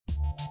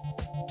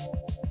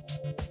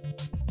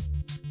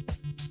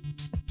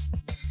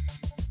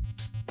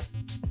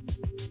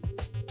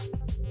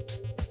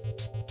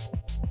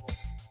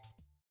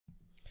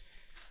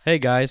Hey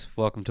guys,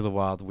 welcome to the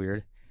Wild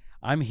Weird.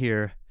 I'm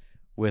here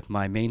with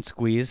my main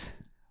squeeze,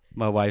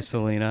 my wife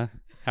Salena.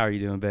 How are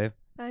you doing, babe?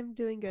 I'm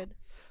doing good.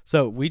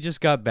 So we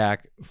just got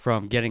back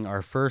from getting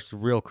our first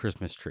real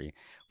Christmas tree.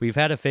 We've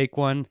had a fake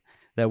one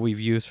that we've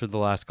used for the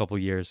last couple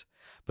years,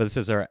 but this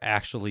is our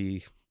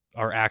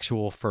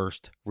actual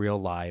first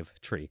real live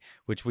tree,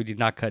 which we did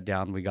not cut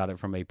down. We got it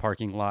from a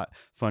parking lot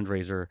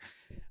fundraiser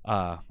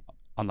uh,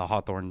 on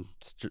Hawthorne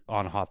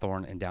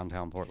in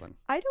downtown Portland.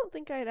 I don't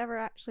think I'd ever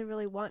actually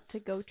really want to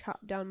go chop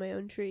down my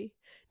own tree.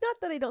 Not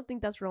that I don't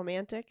think that's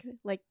romantic,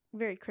 like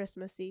very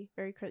Christmassy,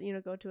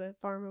 go to a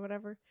farm or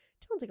whatever.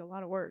 It sounds like a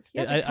lot of work.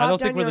 You have to I chop don't down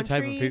think we're your the own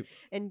type of tree people.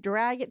 and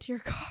drag it to your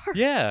car.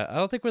 Yeah, I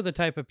don't think we're the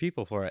type of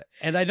people for it.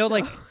 And I know,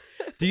 like,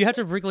 do you have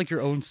to bring like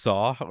your own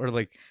saw or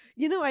like?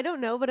 I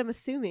don't know, but I'm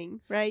assuming,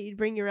 right? You'd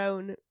bring your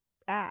own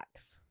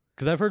axe.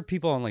 Because I've heard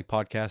people on like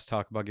podcasts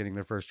talk about getting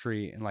their first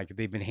tree, and like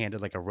they've been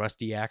handed like a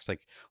rusty axe,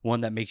 like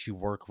one that makes you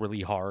work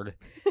really hard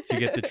to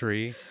get the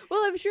tree.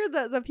 Well, I'm sure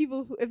that the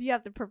people who, if you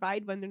have to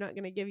provide one, they're not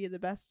going to give you the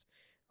best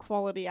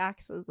quality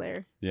axes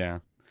there. Yeah,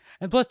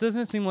 and plus,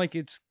 doesn't it seem like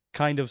it's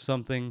kind of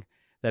something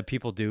that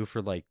people do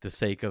for like the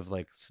sake of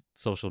like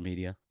social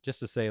media, just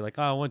to say like,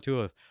 oh, I went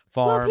to a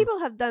farm. Well, people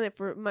have done it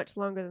for much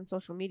longer than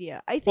social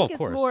media. I think it's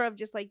more of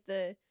just like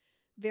the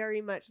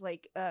very much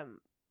like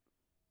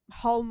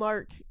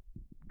Hallmark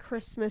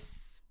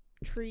Christmas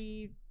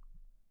tree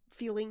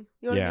feeling.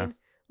 You know what I mean?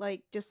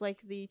 Like just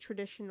like the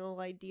traditional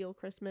ideal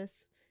Christmas,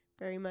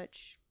 very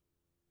much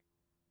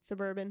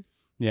suburban.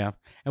 Yeah,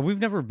 and we've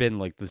never been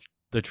like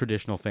the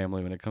traditional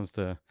family when it comes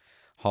to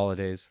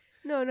holidays.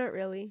 No, not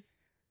really.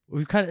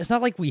 It's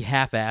not like we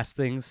half-ass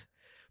things,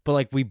 but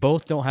like we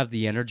both don't have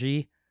the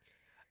energy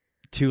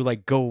to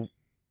like go,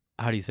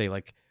 how do you say,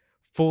 like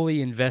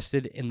fully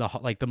invested in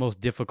the most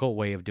difficult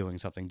way of doing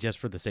something just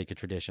for the sake of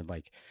tradition.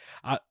 Like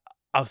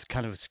I was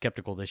kind of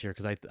skeptical this year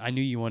because I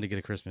knew you wanted to get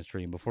a Christmas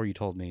tree, and before you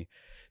told me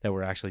that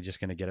we're actually just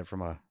going to get it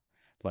from a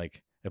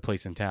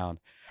place in town,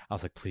 I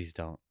was like, please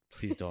don't.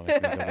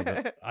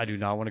 I do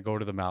not want to go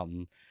to the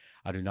mountain.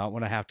 I do not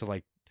want to have to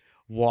like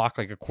walk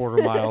like a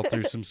quarter mile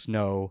through some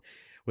snow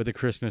with a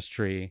Christmas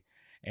tree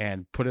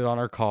and put it on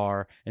our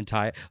car and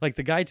tie it. Like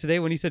the guy today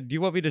when he said, "Do you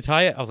want me to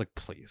tie it?" I was like,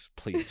 "Please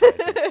tie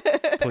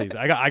it. Please.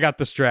 I got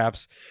the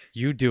straps.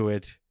 You do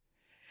it."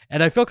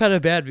 And I felt kind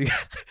of bad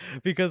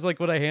because like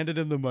when I handed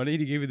him the money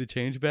to give me the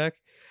change back,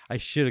 I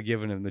should have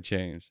given him the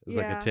change as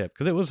like a tip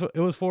because it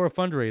was for a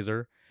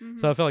fundraiser. Mm-hmm.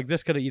 So I felt like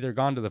this could have either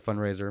gone to the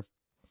fundraiser,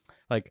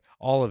 like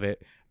all of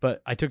it,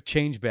 but I took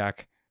change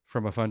back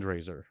from a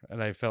fundraiser,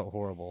 and I felt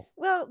horrible.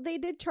 Well, they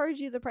did charge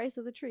you the price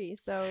of the tree,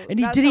 so and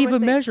he didn't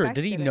even measure it.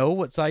 Did he know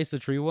what size the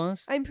tree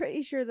was? I'm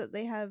pretty sure that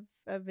they have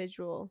a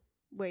visual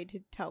way to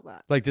tell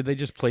that. Like, did they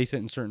just place it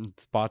in certain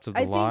spots of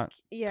the lot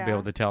to be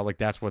able to tell? Like,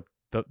 that's what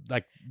where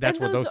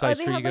those size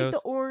tree goes. They have like the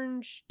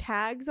orange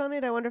tags on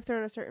it. I wonder if they're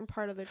on a certain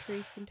part of the tree.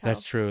 You can tell.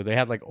 That's true. They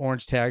had like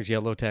orange tags,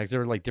 yellow tags. They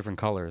were like different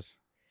colors.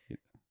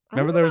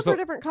 Remember there was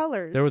different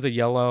colors. There was a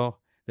yellow.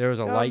 There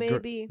was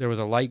a there was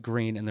a light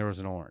green, and there was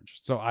an orange.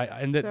 So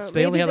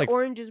they only had like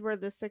oranges were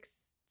the 6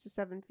 to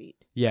 7 feet.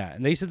 Yeah,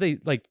 and they said they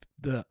like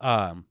the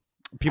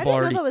people I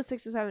already. didn't know that was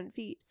 6 to 7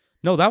 feet.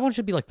 No, that one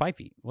should be like 5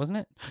 feet, wasn't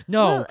it?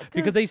 No,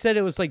 because they said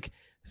it was like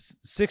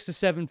 6 to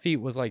 7 feet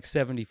was like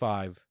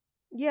 75.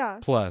 Yeah.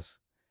 Plus,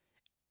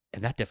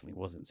 and that definitely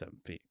wasn't 7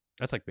 feet.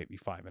 That's like maybe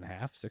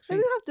 5.5, 6 feet. I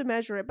don't have to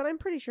measure it, but I'm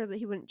pretty sure that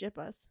he wouldn't jip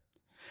us.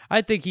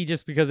 I think he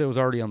just because it was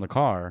already on the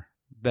car.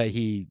 That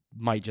he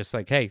might just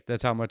like, hey,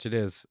 that's how much it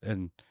is,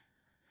 and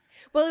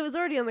well, it was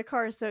already on the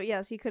car, so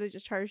yes, he could have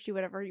just charged you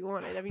whatever you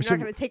wanted. I mean, you're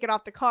not going to take it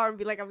off the car and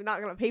be like, I'm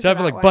not going to pay for that.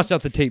 So I like bust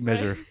out the tape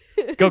measure,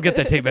 go get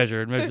that tape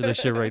measure and measure this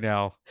shit right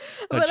now.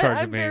 But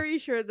I'm very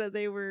sure that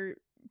they were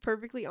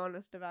perfectly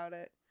honest about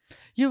it.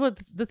 You know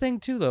what? The thing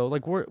too, though,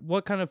 like,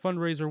 what kind of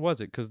fundraiser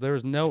was it? Because there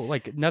was no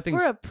like nothing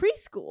for a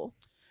preschool.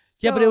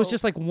 Yeah, but it was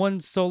just like one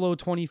solo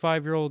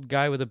 25-year-old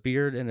guy with a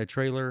beard and a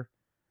trailer.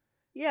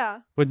 Yeah.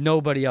 With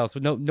nobody else.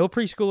 With no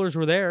preschoolers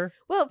were there.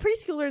 Well,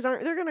 preschoolers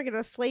aren't. They're gonna get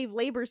a slave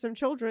labor some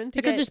children.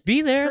 They could just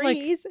be there.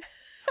 Trees.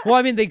 Like, well,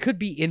 I mean, they could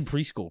be in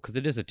preschool because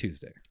it is a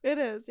Tuesday. It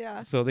is,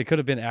 yeah. So they could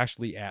have been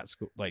actually at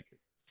school,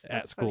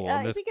 That's school.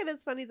 I think it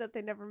is funny that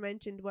they never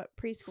mentioned what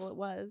preschool it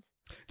was.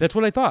 That's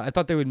what I thought. I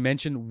thought they would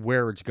mention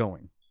where it's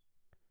going.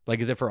 Like,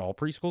 is it for all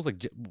preschools?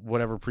 Like,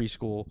 whatever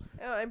preschool?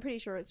 Oh, I'm pretty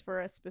sure it's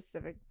for a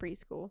specific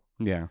preschool.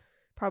 Yeah.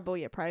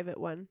 Probably a private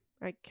one.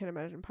 I can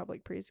imagine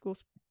public preschools.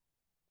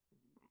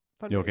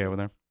 You okay over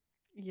there?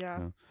 Yeah.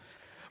 No.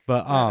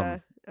 But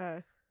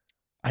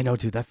I know,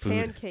 dude. That food.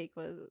 Pancake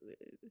was.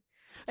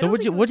 So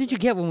what did you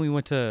get when we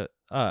went to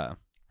I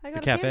got the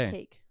a cafe?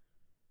 Pancake.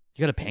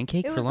 You got a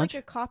pancake for lunch? It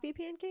was like a coffee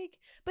pancake,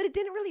 but it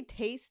didn't really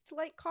taste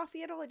like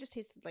coffee at all. It just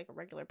tasted like a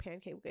regular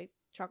pancake with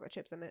chocolate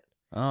chips in it.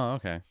 Oh,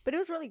 okay. But it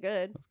was really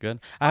good. That's good.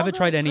 I haven't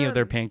tried any of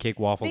their pancake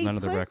waffles, none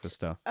of their breakfast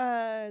stuff.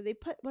 They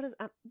put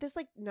there's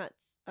like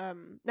nuts,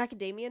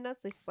 macadamia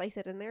nuts. They slice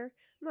it in there.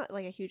 I'm not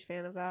like a huge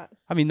fan of that.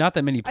 I mean, not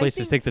that many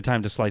places take the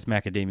time to slice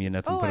macadamia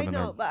nuts and put them in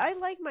there. But I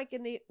like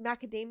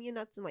macadamia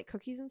nuts and like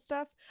cookies and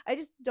stuff. I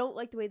just don't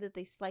like the way that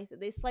they slice it.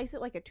 They slice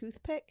it like a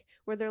toothpick,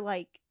 where they're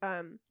like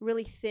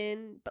really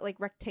thin but like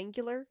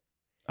rectangular.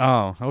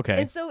 Oh,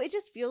 okay. And so it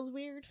just feels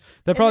weird.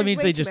 That probably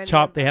means they just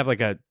chop. They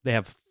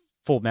have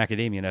full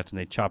macadamia nuts and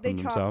they chop them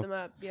themselves. They chop them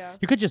up. Yeah.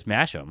 You could just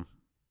mash them.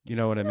 You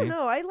know what I mean?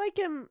 No, I like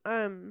him.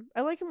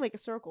 I like him like a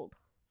circled.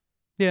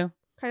 Yeah.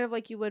 Kind of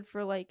like you would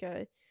for like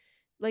a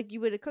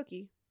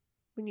cookie,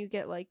 when you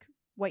get like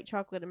white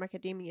chocolate and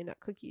macadamia nut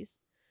cookies.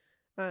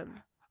 I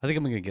think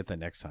I'm gonna get that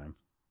next time.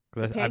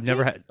 I've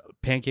never had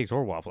pancakes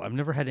or waffle. I've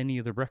never had any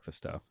of their breakfast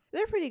stuff.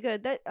 They're pretty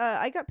good. That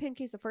I got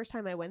pancakes the first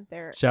time I went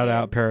there. Shout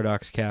out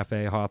Paradox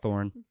Cafe,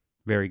 Hawthorne.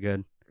 Very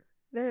good.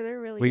 They're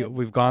really good.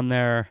 We've gone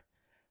there.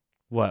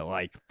 What,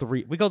 like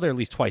 3? We go there at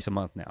least twice a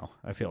month now.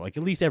 I feel like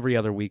at least every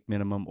other week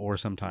minimum, or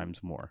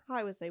sometimes more.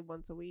 I would say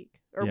once a week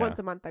or once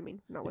a month. I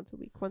mean, not once a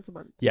week, once a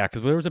month. Yeah,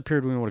 because there was a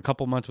period when we went a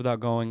couple months without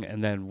going,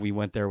 and then we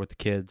went there with the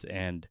kids,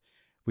 and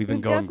we've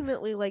been going.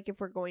 Definitely, like if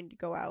we're going to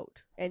go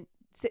out and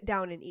sit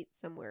down and eat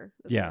somewhere.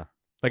 Yeah,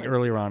 like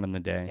earlier on in the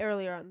day.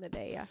 Earlier on in the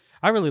day, yeah.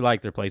 I really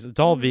like their place. It's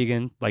all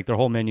vegan. Like their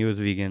whole menu is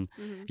vegan.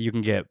 Mm-hmm. You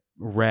can get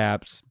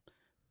wraps,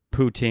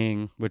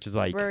 poutine, which is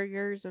like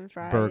burgers and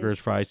fries.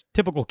 Fries,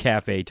 typical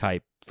cafe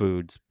type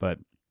foods, but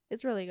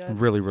it's really good.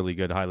 Really, really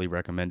good. Highly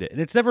recommend it. And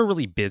it's never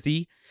really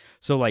busy.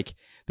 So like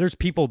there's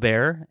people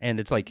there, and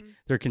it's like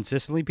there's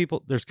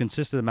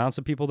consistent amounts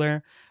of people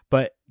there,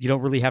 but you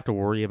don't really have to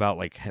worry about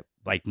like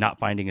not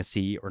finding a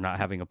seat or not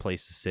having a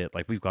place to sit.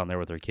 Like we've gone there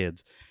with our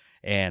kids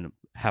and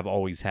have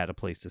always had a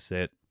place to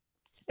sit.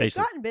 It's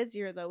gotten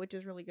busier though, which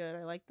is really good.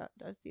 I like that.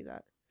 I see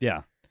that.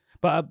 Yeah.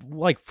 But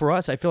like for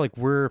us, I feel like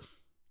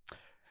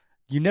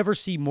you never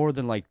see more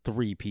than like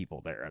 3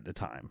 people there at a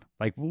time.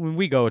 Like when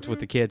we go, it's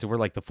with the kids, and we're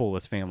like the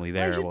fullest family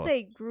there. I should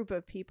say group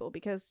of people,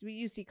 because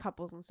you see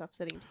couples and stuff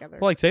sitting together.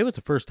 Well, like say it was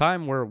the first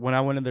time where when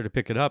I went in there to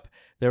pick it up,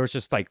 there was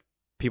just like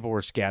people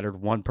were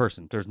scattered, one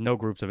person. There's no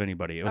groups of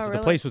anybody. It was the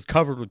place was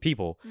covered with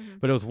people,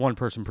 but it was one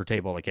person per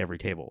table, like every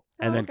table,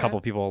 and then a couple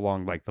people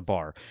along like the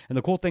bar. And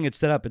the cool thing, it's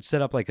set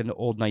up like an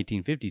old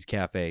 1950s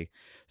cafe,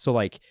 so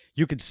like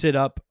you could sit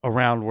up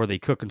around where they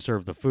cook and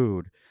serve the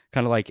food,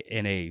 kind of like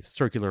in a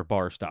circular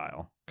bar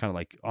style, kind of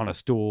like on a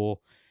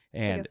stool.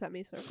 And it's like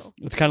a semicircle.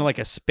 It's kind of like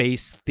a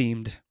space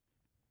themed,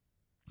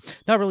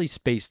 not really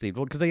space themed,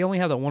 because they only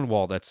have that one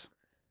wall that's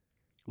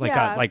like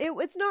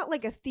it's not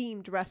like a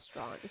themed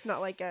restaurant. It's not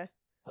like a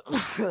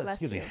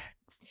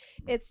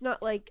it's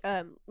not like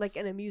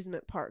an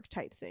amusement park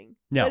type thing.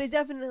 No. But it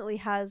definitely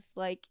has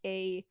like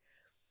a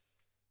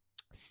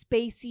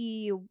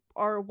spacey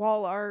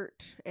wall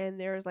art, and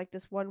there's like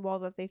this one wall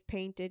that they've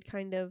painted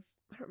kind of,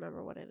 I don't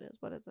remember what it is.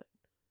 What is it?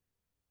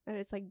 And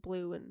it's like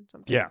blue and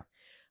something. Yeah.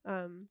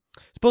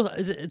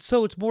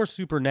 It's more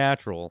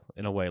supernatural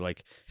in a way,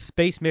 like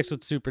space mixed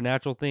with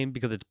supernatural theme,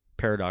 because it's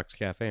Paradox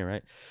Cafe,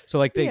 right? So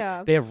like they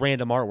have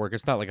random artwork.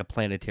 It's not like a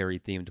planetary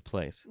themed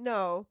place.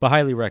 No. But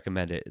highly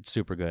recommend it. It's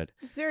super good.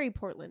 It's very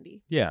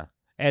Portlandy. Yeah.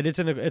 And it's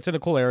in a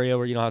cool area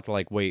where you don't have to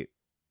like wait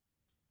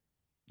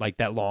like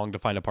that long to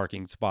find a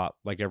parking spot.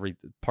 Like every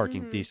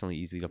parking decently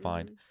easy to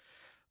find.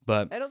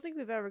 But I don't think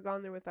we've ever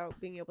gone there without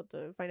being able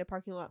to find a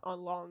parking lot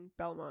on Long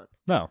Belmont.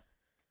 No.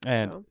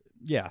 And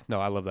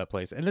I love that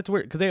place. And it's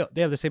weird because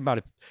they have the same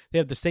they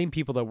have the same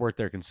people that work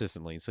there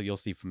consistently, so you'll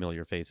see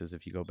familiar faces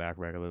if you go back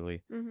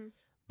regularly. Mm-hmm.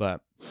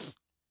 But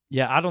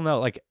yeah, I don't know.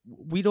 Like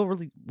we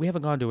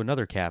haven't gone to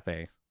another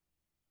cafe.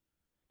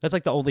 That's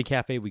like the only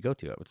cafe we go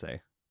to, I would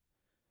say.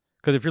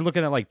 Because if you're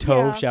looking at like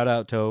Tove, shout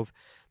out Tove,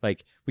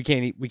 like we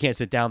can't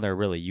sit down there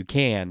really. You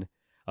can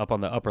up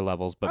on the upper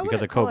levels, but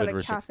because of COVID,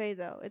 it's a cafe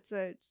though. It's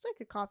like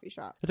a coffee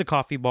shop. It's a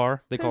coffee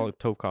bar. They call it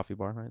Tove Coffee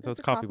Bar, right? So it's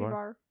a coffee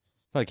bar.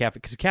 It's not a cafe,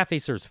 because a cafe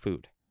serves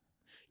food.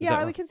 Yeah,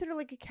 I would consider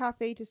like a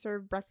cafe to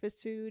serve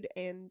breakfast food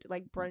and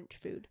like brunch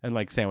food. And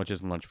like sandwiches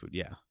and lunch food,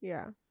 yeah.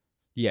 Yeah.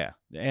 Yeah.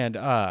 And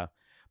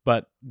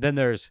but then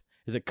is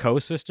it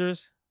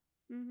Co-Sisters?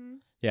 Mm-hmm.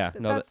 Yeah.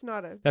 But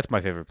no, that's my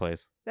favorite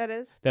place. That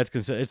is?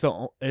 It's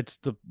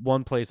the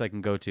one place I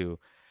can go to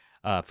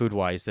food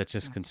wise that's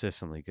just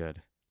consistently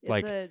good.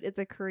 It's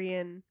a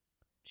Korean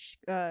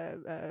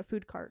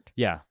food cart.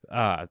 Yeah.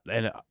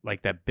 And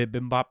like that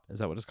bibimbap, is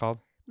that what it's called?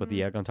 With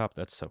the egg on top,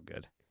 that's so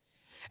good.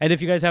 And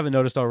if you guys haven't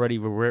noticed already,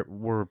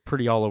 we're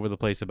pretty all over the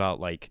place about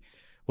like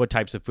what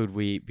types of food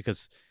we eat,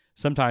 because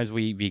sometimes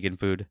we eat vegan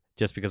food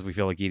just because we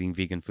feel like eating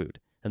vegan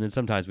food, and then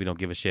sometimes we don't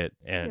give a shit.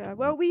 And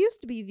we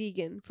used to be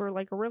vegan for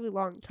like a really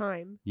long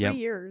time, 3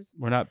 years.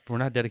 We're not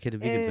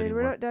dedicated vegans anymore.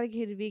 We're not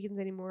dedicated vegans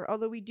anymore,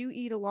 although we do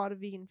eat a lot of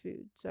vegan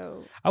food.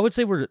 So I would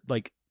say we're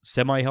like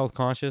semi-health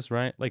conscious,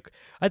 right? Like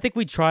I think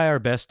we try our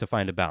best to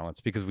find a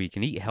balance, because we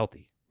can eat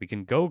healthy. We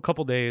can go a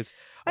couple days.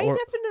 I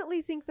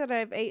definitely think that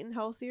I've eaten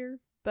healthier.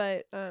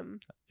 But you're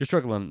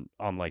struggling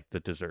on like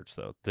the desserts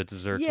though. The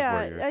desserts is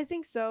where you're. I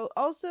think so.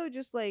 Also,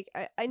 just like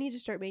I need to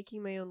start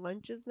making my own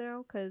lunches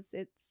now because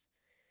it's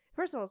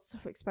first of all it's so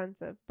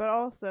expensive, but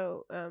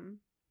also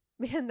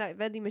man, that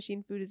vending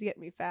machine food is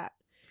getting me fat.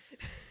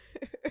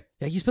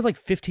 Yeah, you spend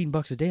like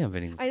 $15 a day on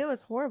vending. I know,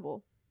 it's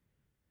horrible.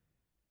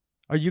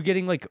 Are you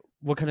getting like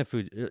what kind of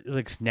food?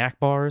 Like snack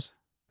bars?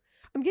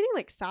 I'm getting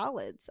like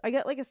salads. I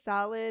get like a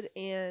salad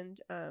and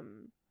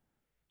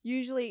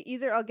usually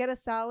either I'll get a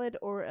salad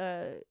or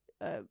a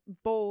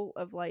bowl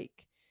of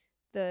like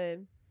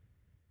the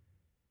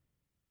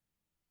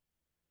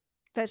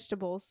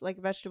vegetables, like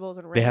vegetables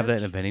and ranch. They have that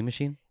in a vending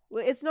machine?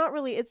 Well, it's not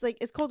really. It's like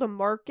it's called a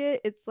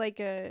market. It's like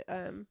a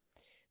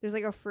there's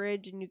like a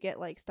fridge and you get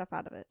like stuff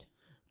out of it.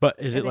 But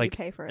is it like you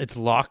pay for it. It's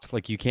locked,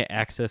 like you can't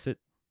access it?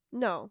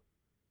 No.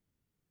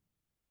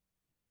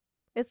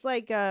 It's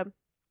like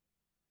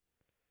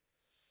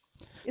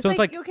It's So like, it's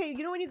like okay,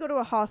 you know when you go to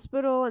a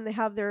hospital and they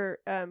have their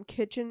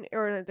kitchen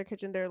or not their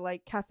kitchen, their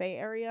like cafe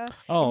area.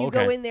 Oh, and you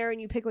okay. go in there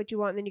and you pick what you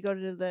want, and then you go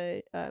to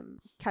the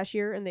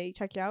cashier and they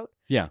check you out.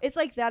 Yeah. It's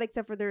like that,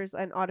 except for there's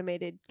an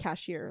automated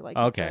cashier. Like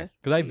okay,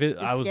 because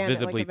I was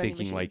visibly like a thinking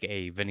machine. like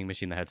a vending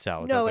machine that had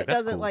salads. No, like, it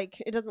doesn't. cool.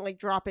 Like it doesn't like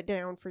drop it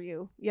down for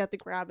you. You have to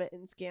grab it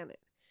and scan it.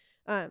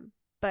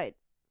 But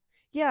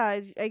yeah,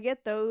 I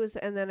get those,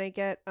 and then I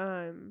get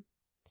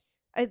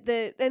and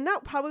that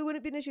probably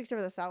wouldn't be an issue except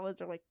for the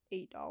salads are like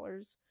 $8,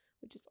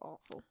 which is awful.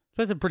 So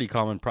that's a pretty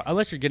common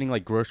unless you're getting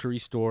like grocery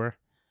store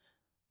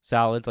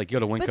salads. Like you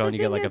go to Winco and you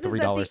get like a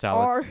 $3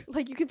 salad.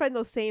 Like you can find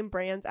those same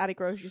brands at a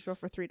grocery store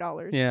for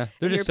 $3. Yeah,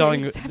 they're just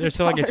selling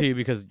it to you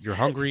because you're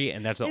hungry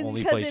and that's the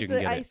only place you can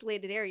get it. It's an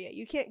isolated area.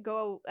 You can't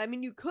go. I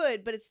mean, you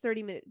could, but it's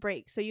 30-minute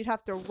break, so you'd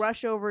have to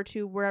rush over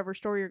to wherever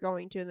store you're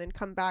going to and then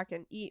come back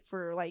and eat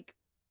for like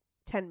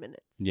 10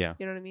 minutes. Yeah,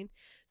 you know what I mean.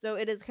 So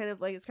it's kind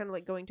of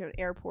like going to an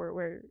airport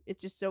where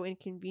it's just so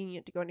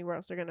inconvenient to go anywhere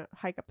else. They're gonna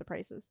hike up the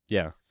prices.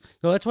 Yeah,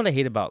 no, that's what I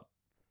hate about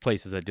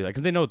places that do that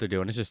because they know what they're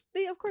doing. It's just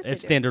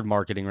it's standard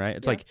marketing, right?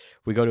 It's like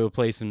we go to a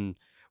place and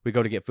we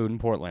go to get food in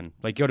Portland.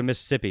 Like go to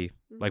Mississippi,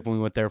 like when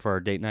we went there for our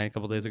date night a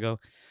couple days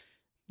ago.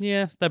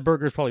 Yeah, that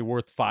burger is probably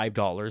worth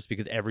 $5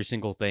 because every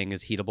single thing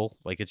is heatable.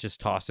 Like it's just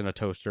tossed in a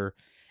toaster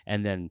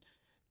and then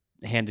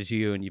handed to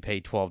you, and you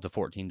pay $12 to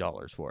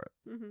 $14 for it.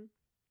 Mm-hmm.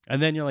 And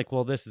then you're like,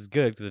 well, this is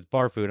good because it's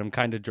bar food. I'm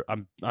kind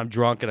of I'm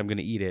drunk and I'm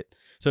gonna eat it,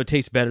 so it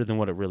tastes better than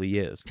what it really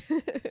is.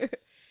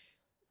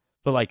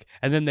 But like,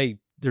 and then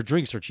their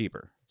drinks are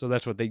cheaper, so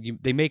that's what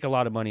they make a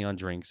lot of money on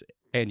drinks,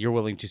 and you're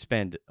willing to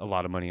spend a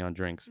lot of money on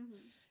drinks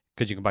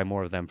because you can buy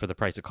more of them for the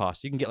price it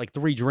costs. You can get like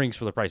 3 drinks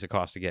for the price it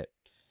costs to get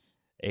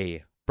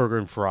a burger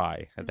and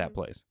fry at that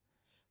place.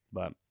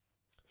 But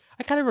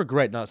I kind of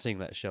regret not seeing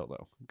that show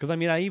though, because I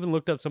mean, I even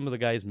looked up some of the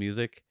guy's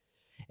music,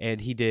 and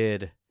he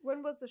did.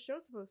 When was the show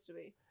supposed to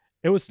be?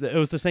 It was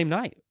the same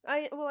night.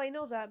 I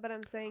know that, but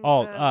I'm saying.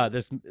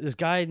 This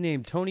guy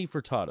named Tony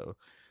Furtado.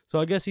 So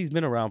I guess he's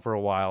been around for a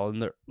while,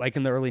 and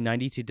in the early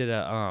 '90s, he did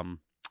a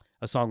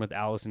song with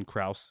Alison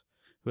Krauss,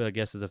 who I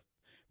guess is a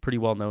pretty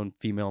well known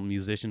female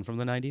musician from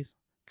the '90s.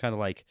 Kind of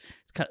like,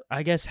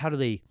 I guess how do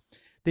they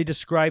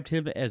described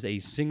him as a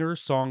singer,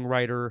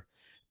 songwriter,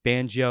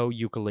 banjo,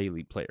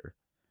 ukulele player.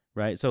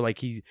 Right, so like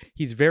he's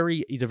a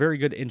very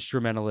good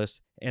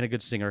instrumentalist and a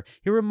good singer.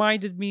 He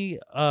reminded me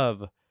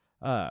of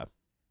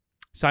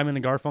Simon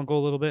and Garfunkel a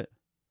little bit.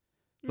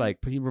 Like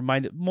he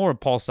reminded more of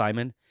Paul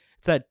Simon.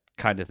 It's that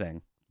kind of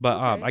thing.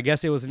 But I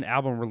guess it was an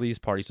album release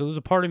party. So there's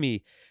a part of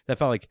me that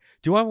felt like,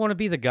 do I want to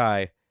be the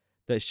guy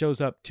that shows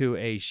up to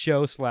a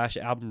show /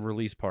 album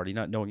release party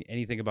not knowing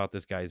anything about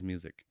this guy's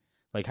music?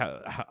 Like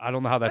how I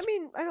don't know how that's. I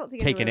mean, I don't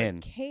think taken anyone in.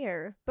 Would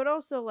care, but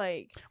also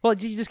like. Well,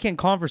 you just can't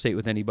conversate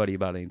with anybody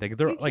about anything.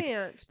 They're like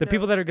can't, the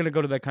people that are going to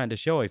go to that kind of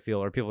show. I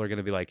feel are people are going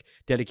to be like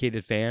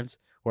dedicated fans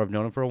or have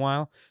known them for a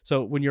while.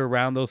 So when you're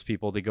around those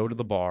people, they go to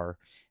the bar,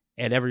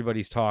 and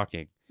everybody's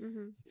talking.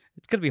 Mm-hmm.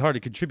 It's going to be hard to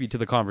contribute to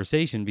the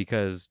conversation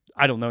because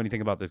I don't know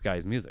anything about this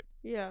guy's music.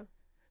 Yeah.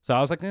 So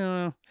I was like,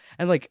 no,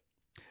 and like.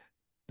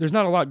 There's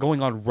not a lot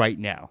going on right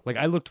now. Like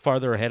I looked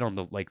farther ahead on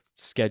the like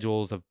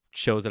schedules of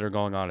shows that are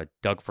going on at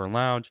Doug Fir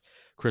Lounge,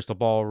 Crystal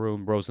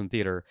Ballroom, Rosen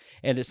Theater,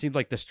 and it seemed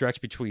like the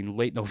stretch between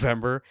late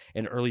November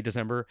and early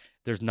December,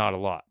 there's not a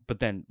lot. But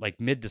then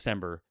like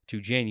mid-December to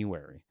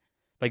January,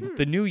 like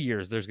the New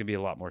Year's, there's gonna be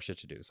a lot more shit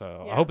to do.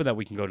 So I'm hoping that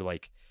we can go to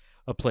like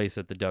a place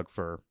at the Doug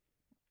Fir.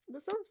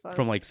 That sounds fun.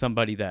 From like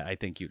somebody that I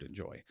think you'd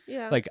enjoy.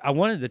 Yeah. Like I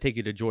wanted to take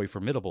you to Joy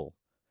Formidable,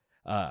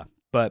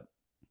 but.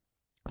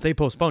 They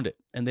postponed it,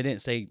 and they didn't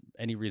say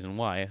any reason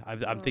why.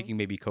 I'm thinking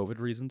maybe COVID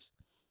reasons.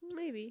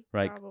 Maybe,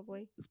 right?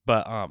 Probably.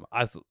 But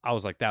I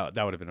was like that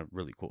would have been a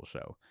really cool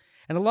show.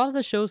 And a lot of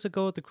the shows that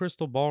go at the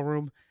Crystal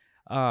Ballroom,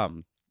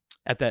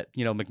 at that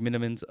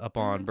McMinimans up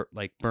on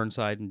like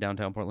Burnside in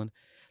downtown Portland,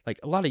 like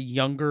a lot of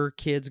younger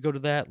kids go to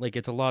that. Like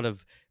it's a lot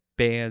of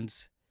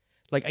bands.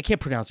 Like I can't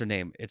pronounce their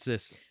name. It's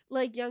this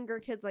like younger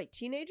kids, like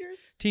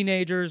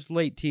teenagers,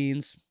 late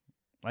teens.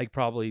 Like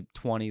probably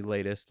 20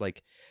 latest.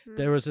 Like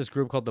there was this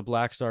group called the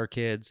Black Star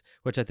Kids,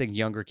 which I think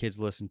younger kids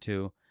listen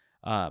to.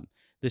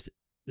 This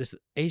this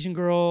Asian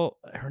girl.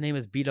 Her name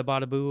is Bita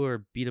Badabu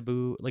or Bita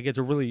Boo. Like it's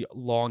a really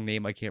long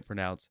name I can't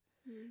pronounce.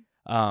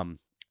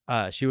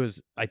 She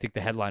was, I think,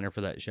 the headliner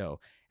for that show,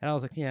 and I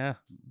was like, yeah,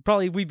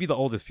 probably we'd be the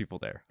oldest people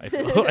there. I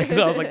feel like,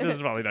 so I was like, this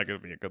is probably not going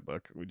to be a good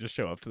look. We just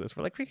show up to this.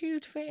 We're like, we're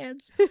huge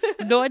fans.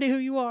 No idea who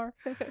you are,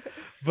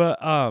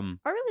 but I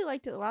really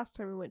liked it the last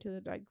time we went to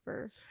the Doug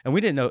Fir, and we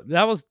didn't know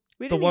that was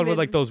the one with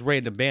like those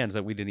random bands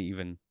that we didn't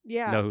even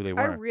know who they were.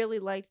 I really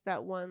liked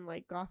that one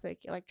like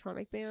gothic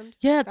electronic band.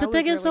 Yeah, the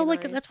thing is, so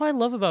like that's why I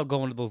love about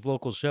going to those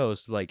local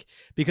shows, like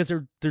because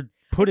they're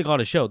putting on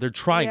a show. They're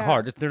trying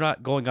hard. They're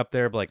not going up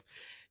there but like,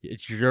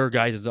 it's your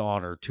guys'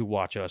 honor to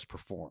watch us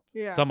perform.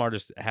 Yeah. Some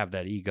artists have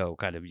that ego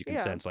kind of, you can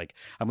sense like,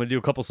 I'm going to do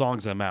a couple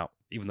songs and I'm out,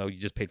 even though you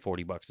just paid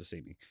 $40 to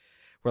see me.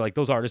 Where like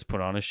those artists put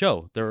on a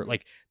show. They're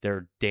like,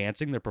 they're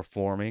dancing, they're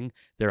performing,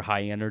 they're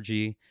high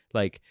energy,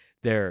 like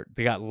they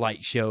got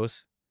light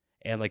shows.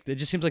 And like, it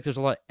just seems like there's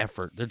a lot of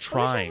effort. They're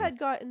trying. I wish I had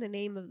gotten the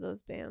name of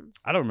those bands.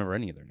 I don't remember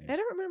any of their names. I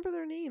don't remember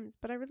their names,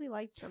 but I really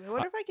liked them. I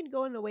wonder if I can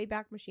go in the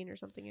Wayback Machine or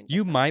something. And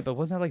you might, but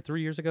wasn't that like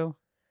 3 years ago?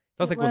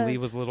 That was like when Lee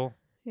was little.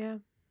 Yeah.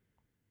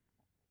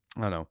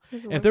 I don't know.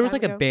 If there was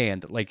like a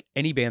band, like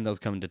any band that was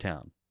coming to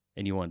town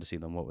and you wanted to see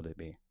them, what would it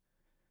be?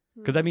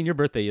 Because I mean, your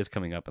birthday is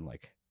coming up in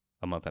like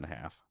a month and a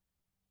half.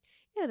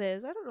 Yeah, it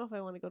is. I don't know if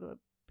I want to go to a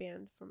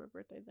band for my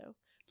birthday though.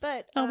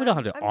 But no, we don't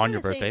have to on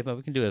your birthday, but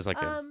we can do it as like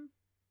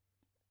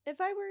if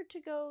I were to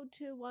go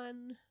to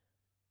one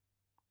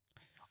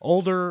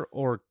older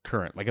or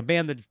current, like a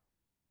band that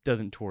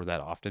doesn't tour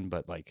that often,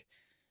 but like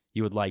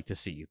you would like to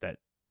see that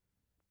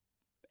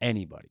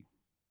anybody.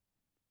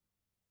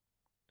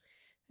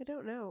 I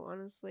don't know,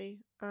 honestly.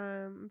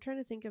 I'm trying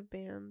to think of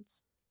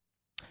bands.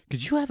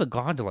 Could you have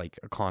gone to like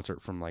a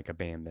concert from like a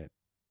band that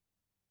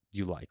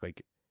you like?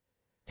 Like,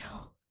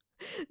 no.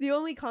 The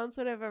only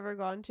concert I've ever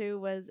gone to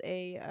was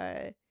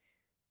a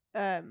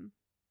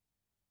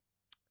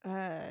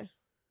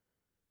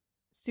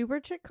Super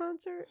Chick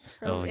concert.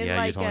 Oh yeah,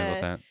 like you told me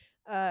about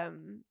that.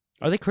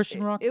 Are they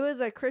Christian rock? It was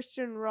a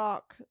Christian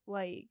rock,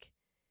 like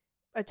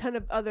a ton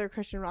of other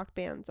Christian rock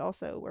bands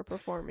also were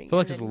performing. I feel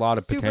like there's a lot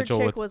of potential.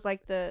 Super Chick was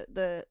like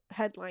the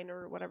headliner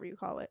or whatever you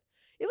call it.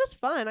 It was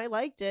fun. I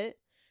liked it.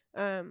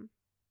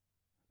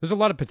 There's a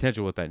lot of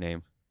potential with that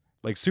name.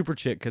 Like Super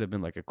Chick could have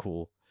been like a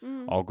cool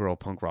all-girl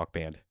punk rock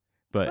band,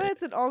 but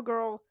it's an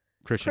all-girl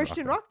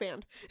Christian rock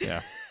band.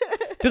 Yeah,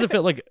 doesn't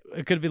feel like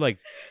it could be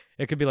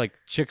like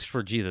Chicks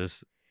for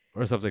Jesus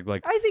or something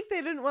like. I think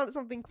they didn't want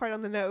something quite on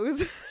the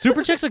nose.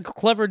 Super Chick's a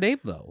clever name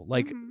though.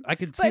 Like I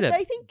could see that.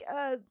 I think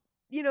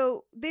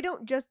they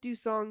don't just do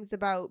songs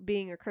about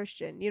being a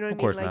Christian. You know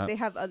what I mean? Like they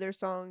have other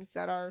songs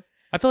that are.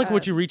 I feel like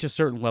once you reach a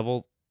certain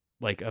level,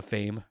 like of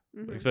fame,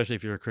 especially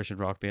if you're a Christian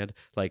rock band,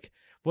 like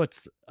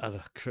what's a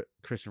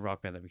Christian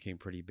rock band that became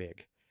pretty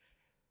big?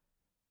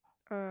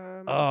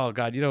 Oh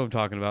God, you know what I'm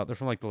talking about? They're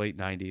from like the late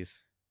 '90s.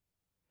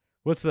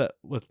 What's that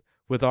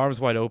with Arms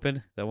Wide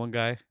Open? That one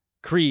guy,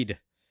 Creed.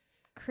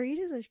 Creed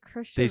is a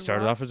Christian. They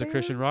started rock off as a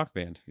Christian rock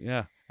band,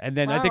 yeah. And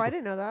then wow, I think I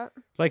didn't know that.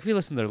 Like if you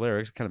listen to their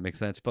lyrics, it kind of makes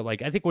sense. But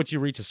like I think once you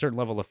reach a certain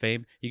level of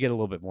fame, you get a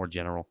little bit more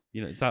general.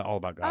 You know, it's not all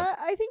about God.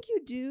 I think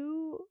you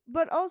do,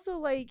 but also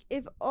like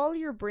if all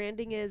your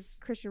branding is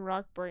Christian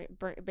rock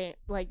band,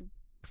 like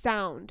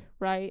sound,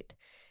 right?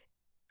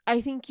 I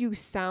think you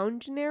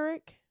sound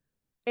generic,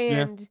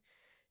 and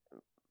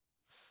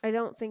I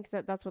don't think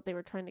that that's what they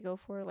were trying to go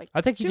for. Like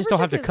I think you just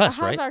don't have to cuss,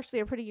 right? Has actually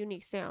a pretty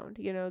unique sound.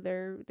 You know,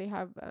 they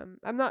have.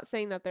 I'm not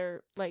saying that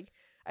they're like.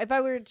 If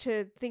I were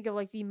to think of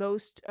like the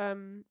most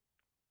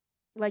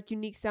like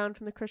unique sound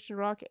from the Christian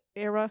rock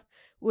era,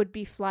 would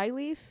be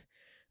Flyleaf.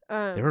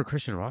 They were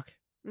Christian rock.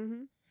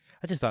 Mm-hmm.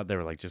 I just thought they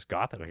were like just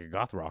goth, like a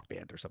goth rock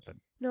band or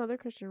something. No, they're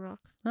Christian rock.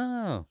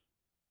 Oh,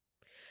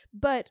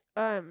 but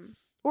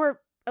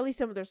or at least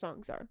some of their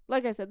songs are.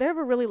 Like I said, they have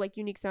a really like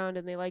unique sound,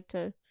 and they like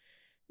to.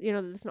 You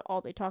know, that's not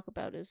all they talk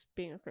about is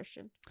being a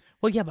Christian.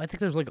 Well, yeah, but I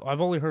think there's like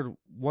I've only heard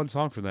one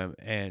song from them,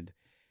 and it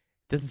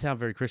doesn't sound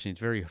very Christian. It's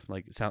very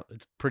like it's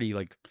pretty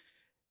like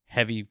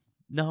heavy.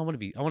 No, I want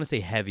to say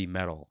heavy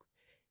metal,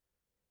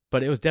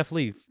 but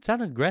it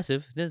sounded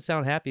aggressive. It didn't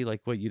sound happy like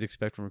what you'd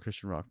expect from a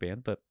Christian rock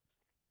band. But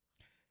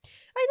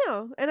I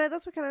know, and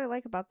that's what kind of I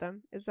like about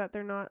them is that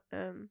they're not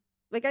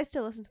like I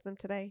still listen to them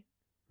today.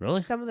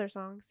 Really? Some of their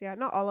songs, yeah,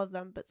 not all of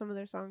them, but some of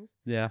their songs.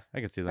 Yeah,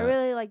 I can see that. I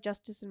really like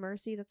Justice and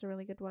Mercy. That's a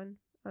really good one.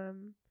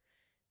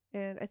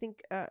 And I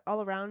think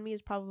All Around Me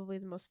is probably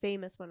the most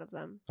famous one of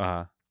them.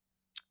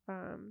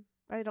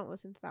 I don't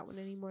listen to that one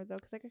anymore though,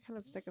 because I get kind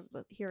of sick of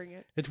hearing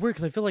it. It's weird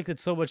because I feel like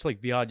it's so much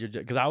like beyond your.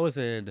 Because I was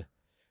in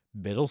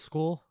middle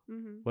school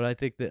when I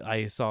think that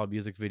I saw a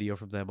music video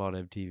from them on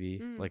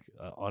MTV, like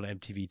on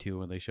MTV2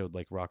 when they showed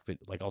like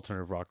like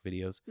alternative rock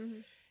videos,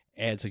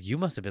 and so you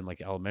must have been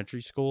like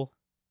elementary school.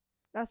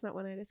 That's not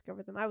when I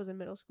discovered them. I was in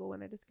middle school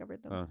when I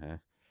discovered them. Okay,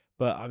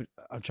 but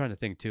I'm trying to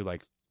think too,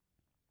 like.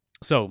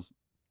 So,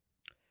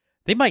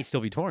 they might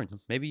still be touring.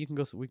 Maybe we can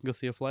go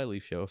see a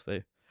Flyleaf show if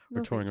they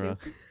were touring around.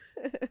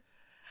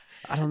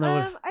 I don't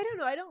know. I don't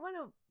know. I don't want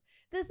to.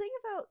 The thing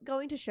about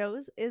going to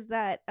shows is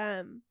that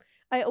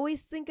I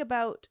always think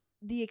about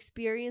the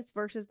experience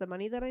versus the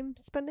money that I'm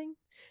spending.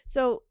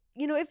 So,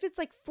 if it's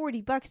like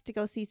 $40 to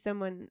go see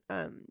someone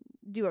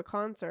do a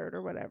concert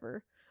or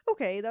whatever,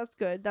 okay, that's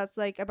good. That's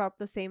like about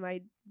the same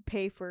I'd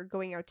pay for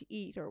going out to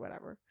eat or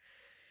whatever.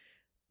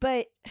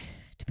 But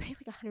to pay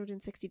like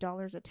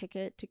 $160 a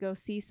ticket to go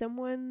see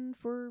someone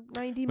for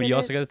 90 minutes. But you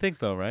also got to think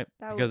though, right?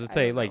 Because it's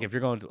if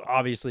you're going to,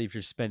 obviously if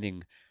you're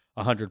spending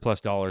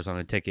 $100+ on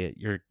a ticket,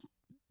 you're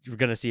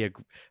gonna see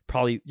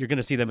you're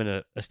gonna see them in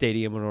a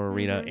stadium or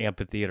arena,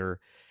 amphitheater,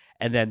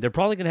 and then they're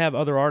probably gonna have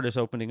other artists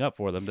opening up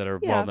for them that are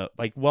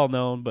well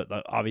known, but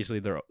obviously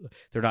they're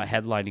not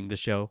headlining the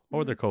show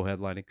or they're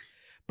co-headlining,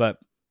 but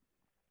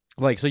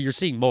so you're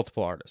seeing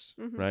multiple artists,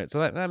 right? So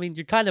that, I mean,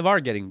 you kind of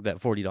are getting that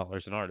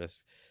 $40 an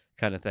artist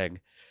kind of thing,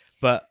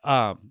 but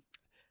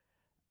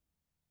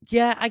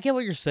yeah, I get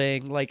what you're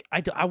saying. Like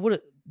I would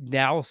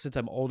now, since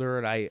I'm older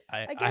and I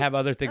have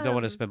other things I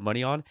want to spend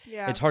money on.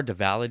 Yeah, it's hard to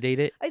validate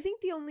it. I think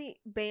the only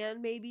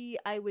band maybe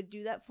I would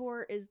do that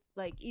for is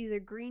like either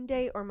Green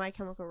Day or My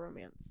Chemical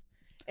Romance.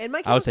 And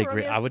My Chemical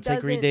Romance I would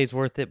say Green Day's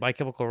worth it. My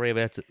Chemical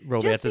Romance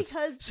is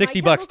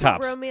 $60 My tops.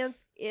 Chemical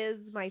Romance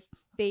is my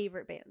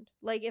favorite band.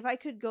 Like if I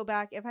could go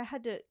back, if I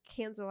had to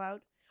cancel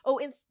out,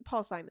 it's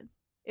Paul Simon.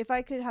 If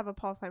I could have a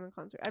Paul Simon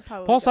concert, I'd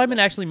probably. Paul Simon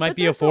actually might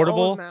be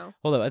affordable. So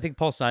hold on, I think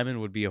Paul Simon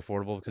would be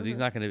affordable because he's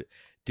not going to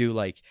do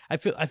like I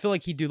feel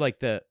like he'd do like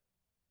the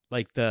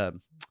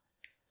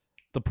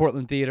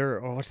Portland Theater,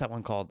 or what's that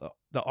one called?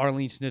 The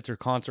Arlene Schnitzer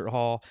Concert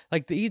Hall.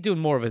 He's doing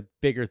more of a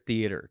bigger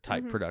theater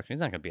type production. He's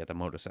not going to be at the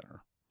Moda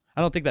Center. I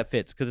don't think that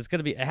fits because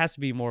it has to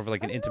be more of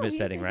like an intimate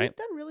setting, right? He's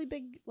done really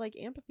big like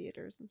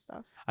amphitheaters and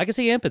stuff. I can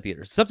see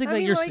amphitheaters, something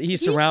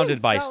he's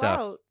surrounded by stuff.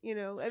 Out,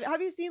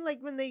 have you seen like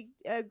when they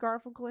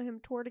Garfunkel and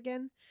him toured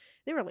again?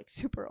 They were like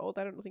super old.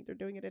 I don't think they're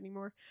doing it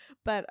anymore,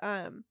 but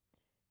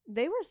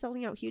they were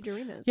selling out huge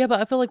arenas. Yeah,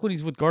 but I feel like when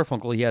he's with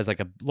Garfunkel, he has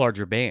like a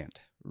larger band,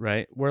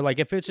 right? Where like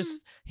if it's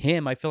just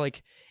him, I feel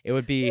like it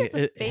would be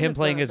him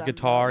playing his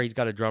guitar. He's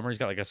got a drummer. He's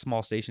got like a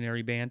small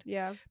stationary band.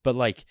 Yeah, but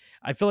like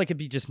I feel like it'd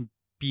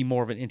be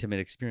more of an intimate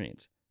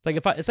experience.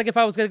 If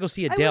I was gonna go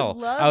see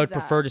Adele, I would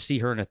prefer to see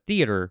her in a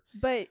theater.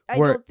 But I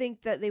don't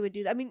think that they would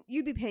do that. I mean,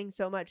 you'd be paying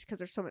so much because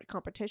there's so much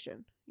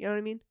competition. You know what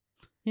I mean?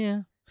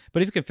 Yeah,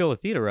 but if you can fill a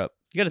theater up,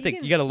 you got to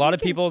think you got a lot of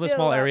people in a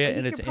small area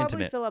and it's intimate.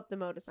 Probably fill up the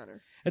Moda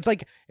Center. It's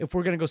like if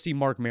we're gonna go see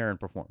Mark Maron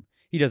perform,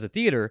 he does a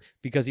theater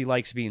because he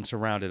likes being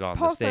surrounded on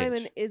the stage. Paul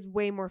Simon is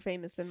way more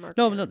famous than Mark.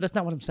 No, Maron. No, that's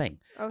not what I'm saying.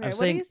 Okay,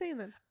 what are you saying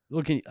then?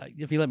 Look,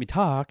 if you let me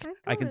talk,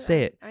 I can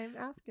say it. I'm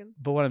asking.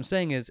 But what I'm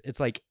saying is,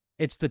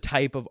 it's the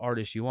type of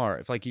artist you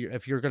are.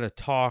 If you're gonna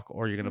talk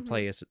or you're gonna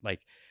play an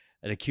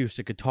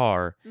acoustic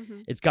guitar,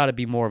 it's got to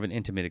be more of an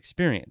intimate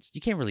experience.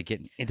 You can't really get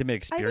an intimate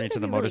experience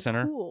in the Moda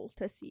Center. Cool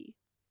to see.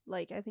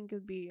 I think it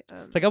would be.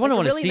 I wouldn't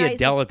want to see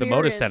Adele at the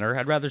Moda Center.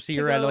 I'd rather see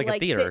her at a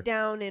theater. Sit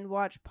down and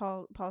watch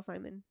Paul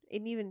Simon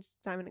and even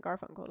Simon and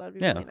Garfunkel. That would be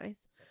really nice.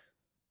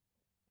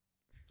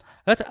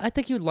 I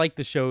think you'd like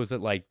the shows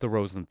at the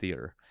Roseland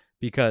Theater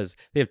because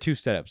they have two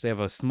setups. They have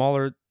a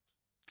smaller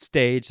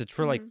stage that's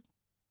for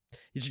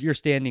you're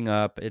standing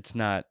up. It's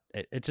not.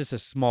 It's just a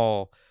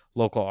small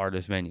local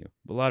artist venue.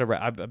 A lot of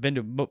I've been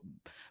to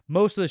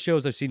most of the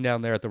shows I've seen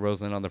down there at the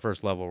Roseland on the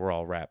first level were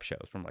all rap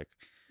shows from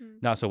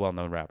not so well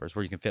known rappers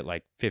where you can fit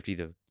 50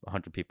 to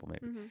 100 people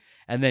maybe.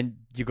 And then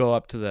you go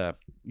into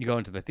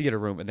the theater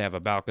room and they have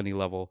a balcony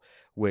level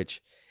which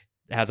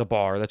has a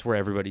bar. That's where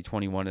everybody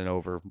 21 and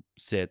over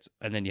sits,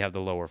 and then you have the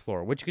lower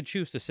floor which you could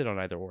choose to sit on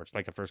either or. It's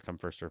like a first come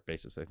first serve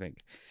basis, I think.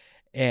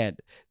 And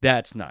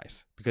that's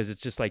nice because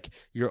it's just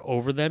you're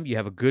over them. You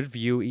have a good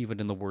view even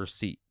in the worst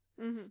seat.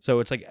 So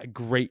it's a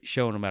great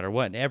show no matter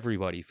what, and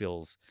everybody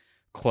feels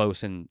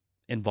close and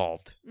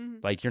involved.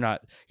 You're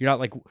not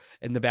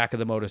in the back of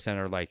the Moda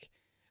Center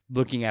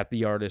looking at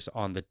the artist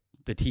on the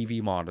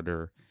TV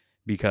monitor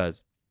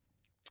because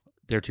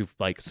they're too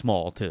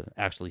small to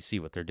actually see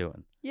what they're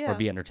doing or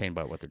be entertained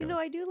by what they're doing.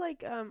 I do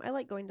I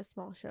like going to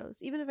small shows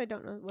even if I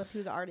don't know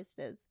who the artist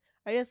is.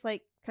 I just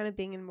like kind of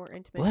being in more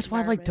intimate. Well, that's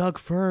why I like Doug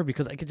Fir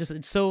because I could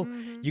it's so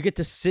you get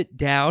to sit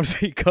down,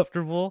 be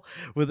comfortable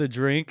with a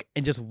drink,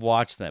 and just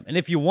watch them. And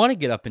if you want to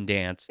get up and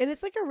dance, and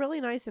it's a really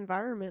nice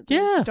environment.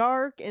 It's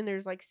dark and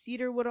there's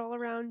cedar wood all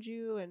around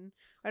you, and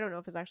I don't know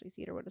if it's actually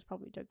cedar wood. It's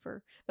probably Doug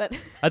Fir, but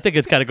I think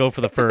it's got to go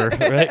for the fur,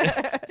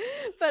 right?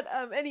 But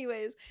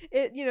anyways,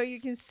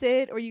 you can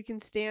sit or you can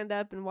stand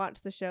up and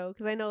watch the show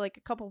because I know a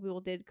couple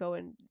people did go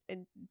and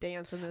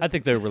dance in this. I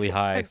think they're really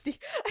high.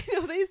 I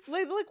know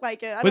they look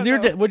like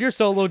it. When you're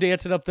solo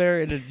dancing up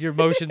there and your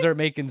motions aren't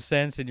making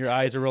sense and your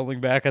eyes are rolling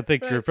back, I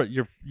think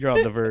you're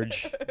on the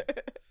verge.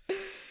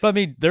 But I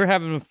mean, they're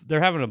having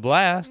a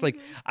blast.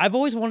 I've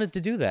always wanted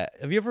to do that.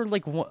 Have you ever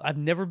I've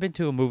never been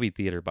to a movie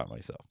theater by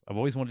myself. I've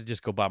always wanted to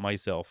just go by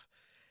myself,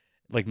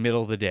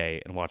 middle of the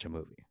day and watch a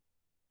movie.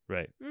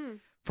 Right.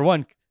 For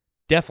one,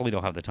 definitely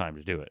don't have the time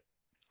to do it.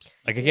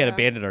 I can't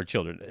abandon our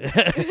children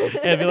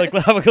and be like,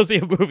 well, I'm gonna go see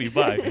a movie.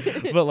 Bye.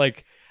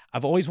 But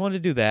I've always wanted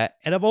to do that,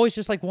 and I've always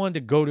just wanted to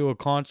go to a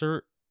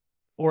concert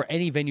or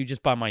any venue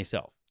just by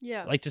myself.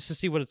 Yeah. Just to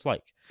see what it's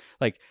like.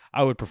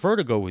 I would prefer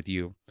to go with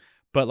you,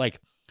 but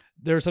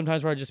there are some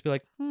times where I'd just be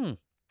like,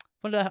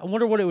 I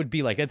wonder what it would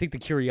be like. I think the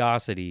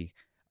curiosity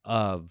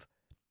of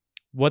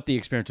what the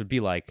experience would be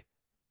like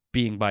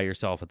being by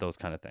yourself at those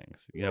kind of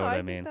things. You know what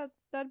I mean? Think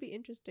that'd be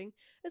interesting.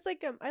 It's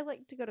like I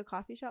like to go to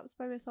coffee shops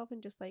by myself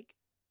and just like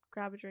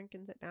grab a drink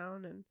and sit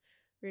down and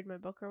read my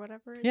book or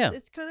whatever.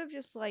 It's kind of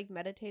just like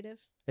meditative.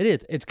 It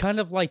is. It's kind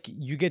of like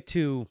you get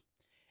to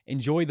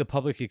enjoy the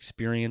public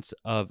experience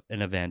of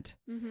an event,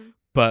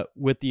 but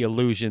with the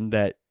illusion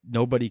that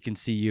nobody can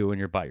see you and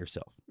you're by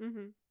yourself.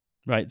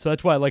 Right. So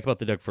that's what I like about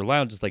the Doug Fir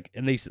Lounge. Is like,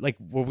 and they like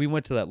when we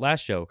went to that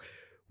last show,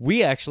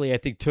 we actually I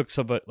think took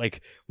somebody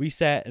like we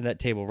sat in that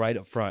table right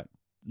up front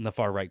in the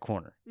far right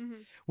corner,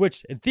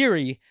 which in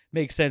theory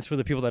makes sense for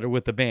the people that are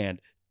with the band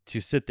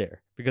to sit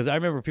there, because I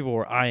remember people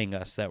were eyeing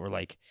us that were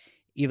like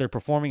either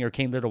performing or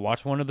came there to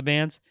watch one of the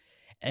bands.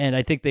 And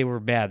I think they were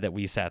mad that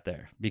we sat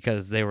there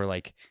because they were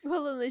like,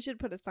 well, then they should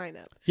put a sign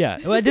up. Yeah.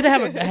 Well, I didn't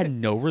have I had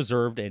no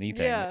reserved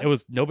anything. Yeah. It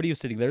was nobody was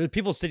sitting there. There were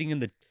people sitting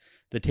in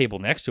the table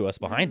next to us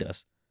behind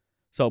us.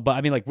 So, but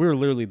I mean, like we were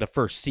literally the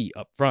first seat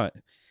up front.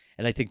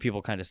 And I think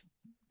people kind of.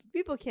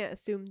 People can't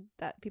assume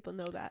that people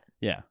know that.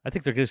 Yeah. I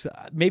think they're just,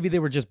 maybe they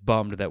were just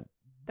bummed that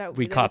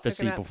we caught the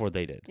seat before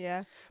they did.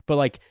 Yeah. But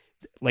like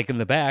in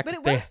the back. But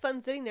it was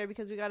fun sitting there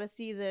because we got to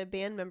see the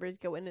band members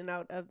go in and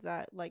out of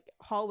that like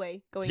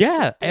hallway going.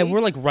 Yeah, and we're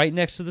like right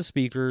next to the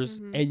speakers,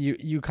 and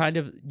you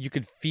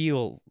could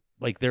feel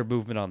like their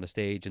movement on the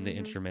stage and the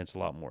instruments a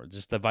lot more.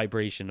 Just the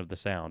vibration of the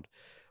sound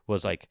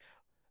was like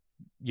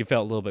you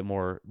felt a little bit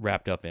more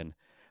wrapped up in.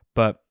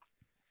 But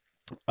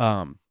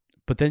then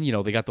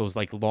they got those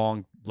like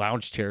long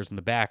lounge chairs in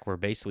the back where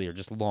basically are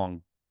just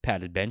long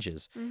padded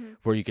benches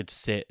where you could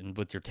sit and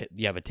with your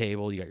you have a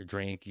table, you got your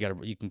drink,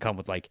 you can come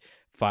with like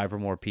 5 or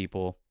more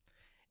people,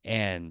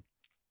 and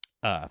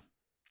I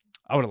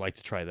would have liked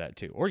to try that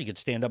too. Or you could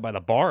stand up by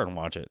the bar and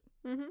watch it.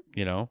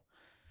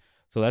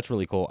 So that's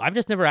really cool. I've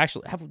just never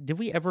actually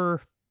we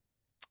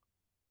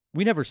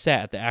never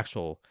sat at the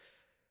actual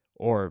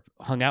or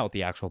hung out at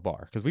the actual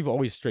bar, because we've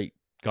always straight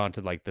gone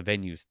to like the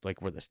venues,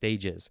 like where the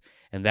stage is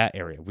and that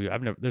area.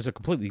 There's a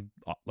completely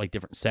like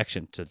different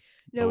section to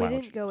the lounge.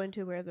 We didn't go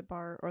into where the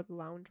bar or the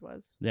lounge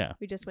was. Yeah,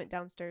 we just went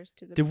downstairs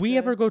to the. Did we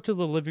ever go to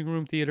the living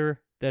room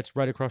theater that's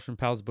right across from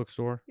Pal's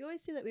bookstore? You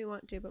always say that we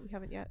want to, but we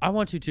haven't yet. I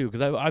want to too,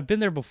 because I've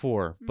been there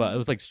before, but it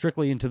was like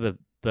strictly into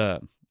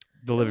the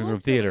living room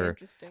theater.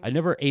 Really, I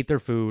never ate their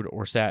food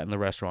or sat in the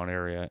restaurant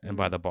area and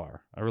by the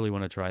bar. I really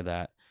want to try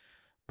that,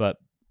 but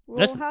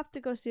we'll have to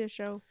go see a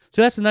show.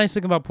 So that's the nice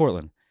thing about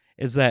Portland,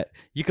 is that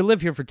you can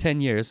live here for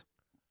 10 years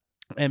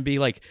and be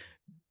like,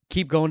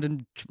 keep going to,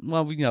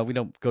 well, we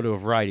don't go to a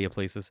variety of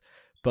places,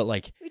 but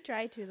like, we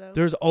try to though.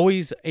 There's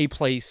always a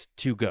place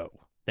to go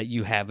that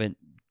you haven't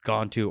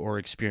gone to or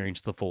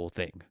experienced the full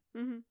thing.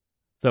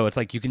 So it's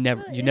like you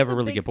never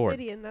really get bored.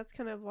 City, and that's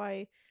kind of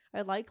why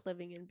I like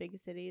living in big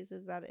cities,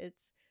 is that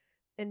it's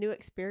a new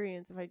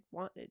experience if I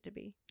want it to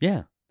be.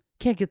 Yeah.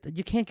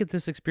 You can't get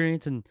this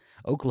experience in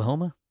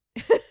Oklahoma.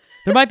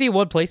 There might be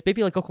one place,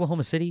 maybe like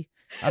Oklahoma City.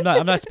 I'm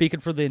not speaking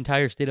for the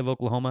entire state of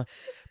Oklahoma,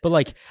 but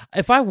like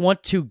if I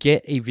want to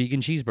get a vegan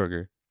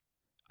cheeseburger,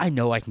 I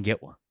know I can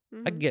get one.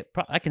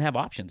 I can have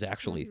options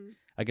actually.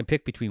 I can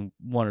pick between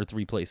 1 or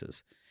 3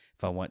 places.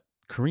 If I want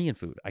Korean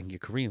food, I can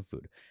get Korean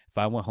food. If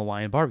I want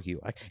Hawaiian barbecue,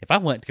 if I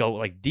want to go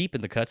like deep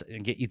in the cuts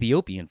and get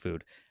Ethiopian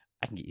food,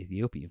 I can get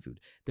Ethiopian food.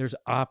 There's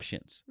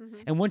options,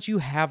 and once you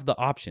have the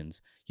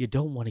options, you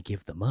don't want to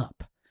give them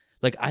up.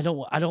 Like I don't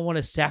want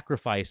to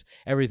sacrifice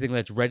everything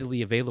that's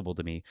readily available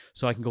to me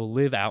so I can go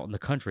live out in the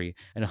country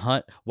and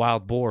hunt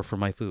wild boar for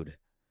my food.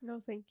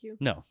 No, thank you.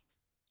 No,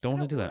 don't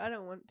want to do that. I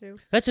don't want to.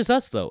 That's just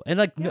us though, and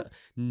like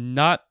I'm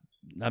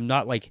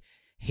not like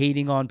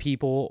hating on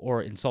people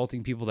or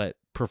insulting people that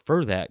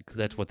prefer that, because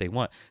that's what they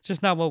want. It's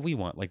just not what we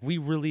want. Like we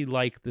really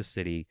like the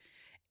city,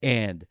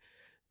 and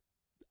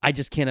I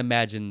just can't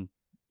imagine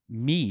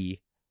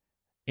me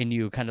and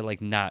you kind of like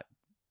not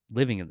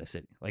living in the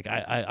city. Like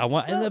I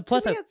want, well, and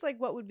plus to me, it's like,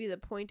 what would be the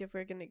point if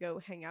we're gonna go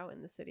hang out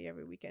in the city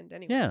every weekend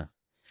anyways? Yeah.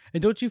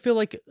 And don't you feel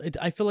like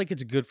I feel like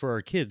it's good for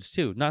our kids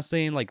too? Not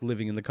saying like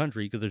living in the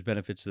country, because there's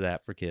benefits to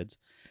that for kids,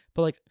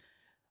 but like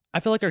I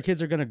feel like our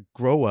kids are gonna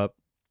grow up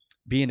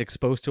being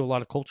exposed to a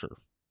lot of culture.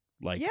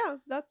 Like, yeah,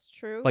 that's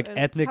true. Like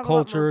ethnic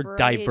culture,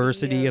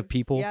 diversity of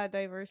people. Yeah,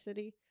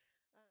 diversity.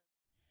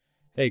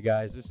 Hey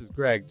guys, this is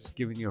Greg, just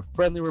giving you a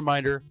friendly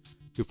reminder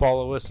to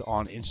follow us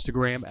on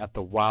Instagram at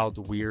The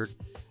Wild Weird,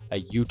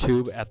 at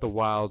YouTube at The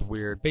Wild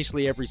Weird,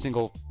 basically every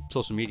single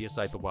social media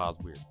site, The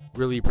Wild Weird.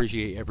 Really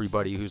appreciate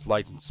everybody who's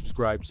liked and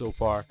subscribed so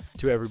far.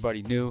 To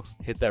everybody new,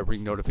 hit that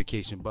ring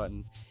notification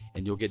button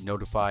and you'll get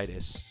notified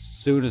as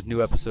soon as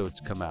new episodes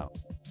come out.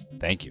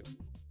 Thank you.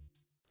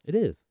 It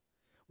is.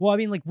 Well, I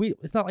mean, like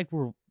it's not like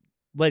we're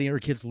letting our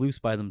kids loose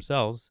by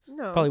themselves.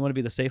 No. Probably want to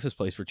be the safest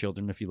place for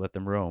children if you let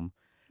them roam.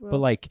 Well, but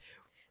like,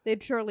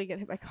 they'd surely get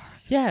hit by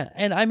cars. Yeah,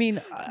 and I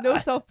mean, no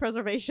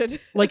self-preservation.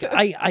 Like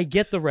I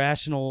get the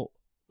rational,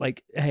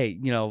 like, hey,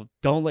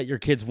 don't let your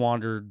kids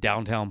wander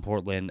downtown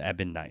Portland at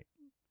midnight,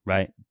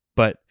 right?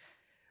 But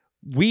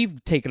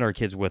we've taken our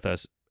kids with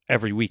us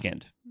every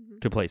weekend Mm-hmm.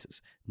 to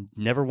places.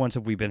 Never once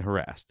have we been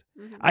harassed.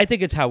 Mm-hmm. I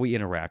think it's how we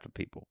interact with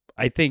people.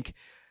 I think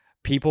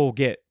people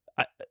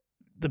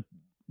the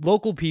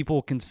local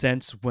people can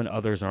sense when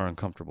others are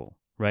uncomfortable,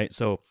 right?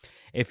 So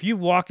if you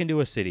walk into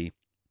a city,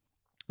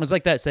 it's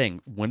like that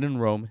saying, when in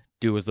Rome,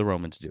 do as the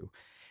Romans do.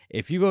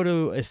 If you go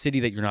to a city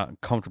that you're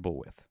not comfortable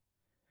with,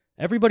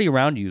 everybody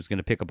around you is going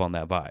to pick up on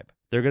that vibe.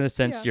 They're going to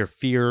sense your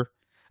fear.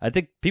 I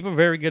think people are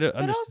very good at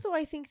But also,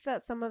 I think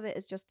that some of it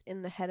is just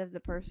in the head of the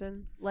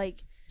person.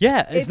 Like,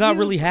 yeah, it's not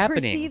really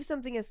happening. If you perceive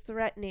something as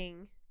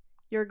threatening,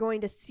 you're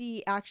going to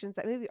see actions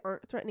that maybe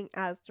aren't threatening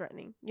as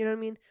threatening. You know what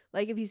I mean?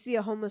 Like, if you see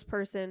a homeless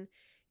person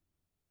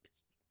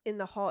in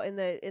the hall, in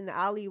the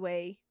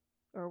alleyway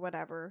or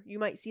whatever, you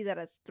might see that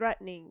as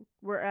threatening,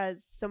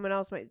 whereas someone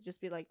else might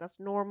just be like, that's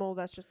normal,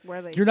 that's just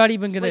where they You're not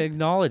even going to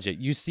acknowledge it.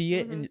 You see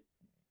it and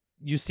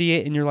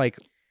you're like,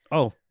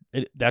 oh,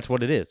 that's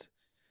what it is.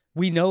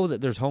 We know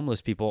that there's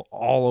homeless people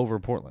all over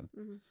Portland.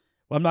 Mm-hmm.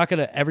 Well, I'm not going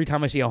to, every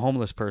time I see a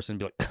homeless person,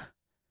 be like,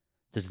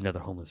 there's another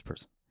homeless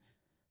person.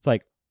 It's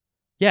like,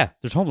 yeah,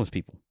 there's homeless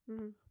people.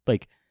 Mm-hmm.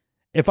 Like,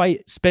 if I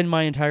spend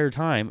my entire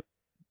time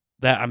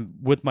that I'm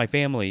with my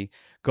family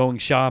going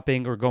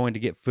shopping or going to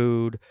get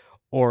food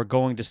or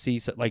going to see,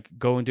 like,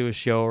 going to a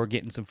show or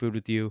getting some food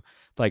with you,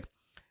 like,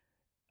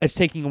 it's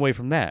taking away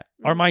from that.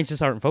 Mm-hmm. Our minds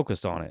just aren't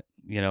focused on it,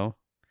 you know?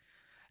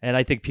 And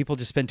I think people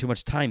just spend too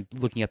much time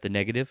looking at the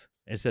negative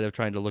instead of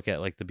trying to look at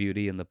like the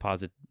beauty and the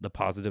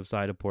positive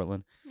side of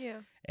Portland. Yeah.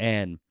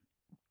 And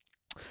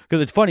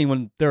because it's funny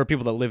when there are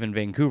people that live in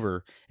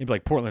Vancouver and be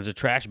like, Portland's a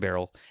trash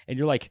barrel. And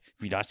you're like,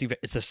 if you not see,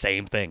 it's the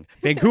same thing.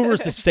 Vancouver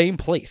is the same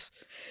place.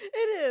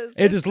 It is.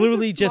 It is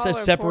literally just a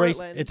separation.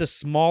 Portland. It's a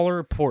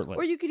smaller Portland.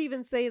 Or you could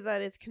even say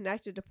that it's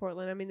connected to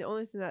Portland. I mean, the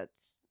only thing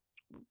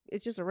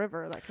it's just a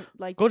river that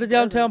like go to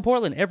downtown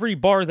Portland. Every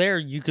bar there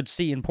you could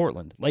see in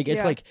Portland. Like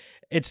it's like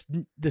it's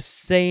the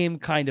same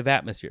kind of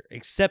atmosphere,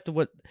 except the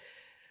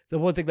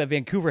one thing that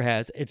Vancouver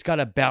has, it's got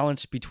a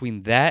balance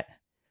between that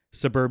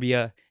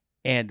suburbia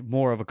and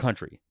more of a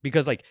country.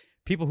 Because like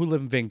people who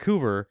live in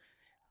Vancouver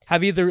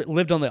have either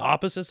lived on the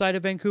opposite side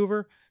of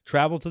Vancouver,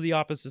 traveled to the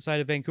opposite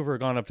side of Vancouver, or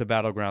gone up to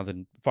Battleground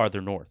and farther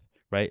north.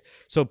 Right,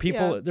 so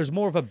people, there's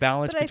more of a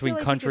balance between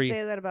country. You could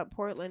say that about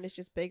Portland. It's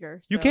just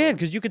bigger. So. You can,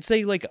 because you could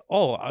say like,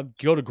 oh, I'll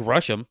go to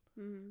Gresham,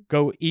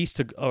 go east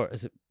to,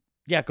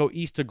 go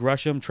east to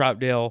Gresham,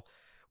 Troutdale,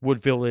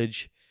 Wood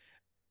Village,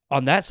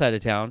 on that side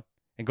of town,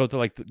 and go to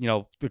like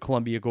the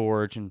Columbia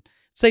Gorge, and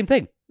same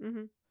thing.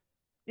 Mm-hmm.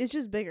 It's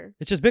just bigger.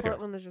 It's just bigger.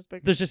 Portland is just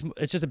bigger.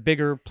 It's just a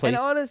bigger place.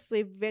 And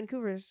honestly,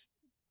 Vancouver's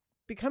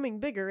becoming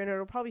bigger, and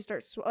it'll probably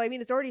start. I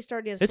mean, it's already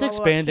starting to swallow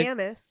expanding. Up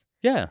Camas.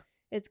 Yeah.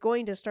 It's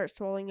going to start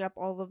swallowing up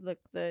all of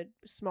the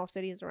small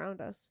cities around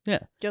us. Yeah.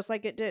 Just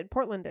like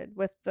Portland did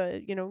with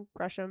the,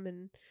 Gresham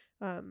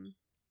and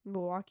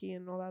Milwaukee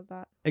and all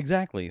that.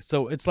 Exactly.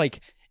 So it's like,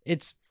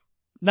 it's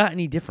not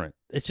any different.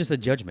 It's just a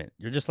judgment.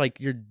 You're just like,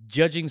 you're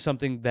judging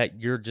something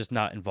that you're just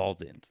not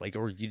involved in. Like,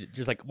 or you're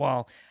just like,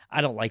 well, I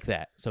don't like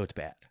that, so it's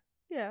bad.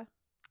 Yeah.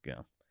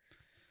 Yeah.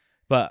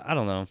 But I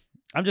don't know.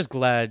 I'm just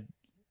glad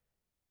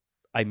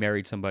I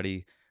married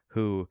somebody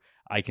who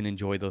I can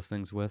enjoy those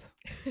things with.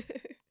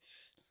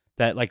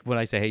 That like when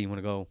I say, hey, you want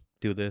to go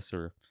do this,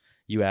 or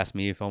you ask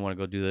me if I want to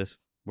go do this,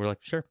 we're like,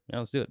 sure, yeah,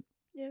 let's do it.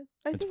 Yeah,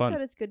 I think fun. That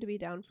it's good to be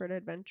down for an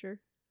adventure.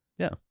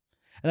 Yeah,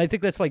 and I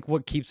think that's like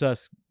what keeps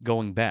us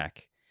going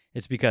back.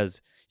 It's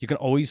because you can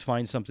always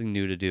find something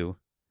new to do.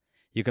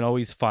 You can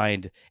always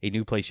find a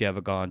new place you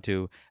haven't gone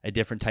to, a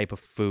different type of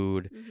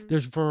food. Mm-hmm.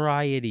 There's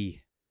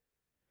variety.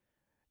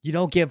 You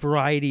don't get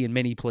variety in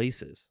many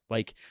places.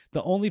 Like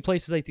the only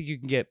places I think you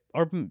can get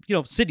are,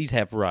 cities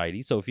have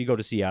variety. So if you go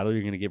to Seattle,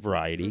 you're going to get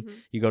variety. Mm-hmm.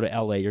 You go to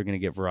LA, you're going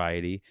to get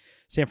variety.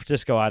 San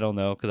Francisco, I don't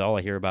know, because all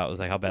I hear about is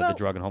like how bad the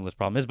drug and homeless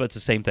problem is, but it's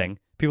the same thing.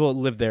 People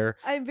live there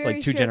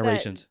like two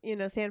generations.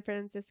 That, San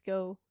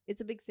Francisco, it's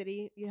a big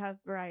city. You have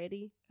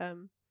variety.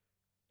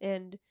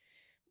 And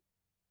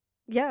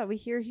yeah, we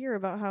hear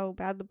about how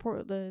bad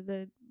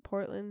the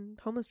Portland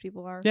homeless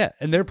people are. Yeah,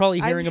 and they're probably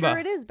hearing about.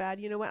 I'm sure it is bad.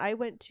 You know what? I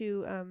went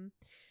to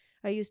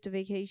I used to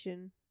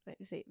vacation. I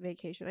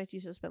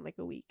used to spend like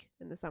a week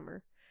in the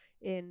summer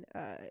in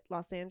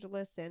Los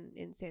Angeles and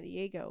in San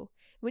Diego.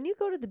 When you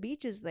go to the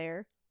beaches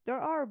there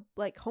are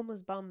like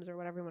homeless bums or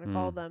whatever you want to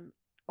call them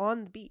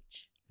on the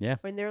beach. Yeah.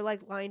 When they're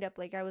like lined up,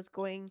 like I was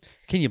going.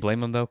 Can you blame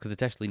them though? Because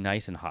it's actually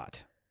nice and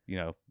hot.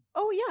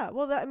 Oh yeah.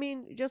 Well,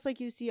 just like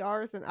you see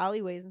ours in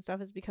alleyways and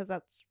stuff, is because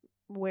that's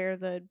where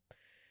the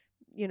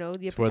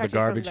it's where the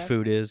garbage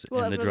food is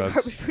and the drugs.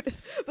 The garbage food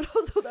is. But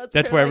also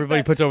that's where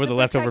everybody puts over the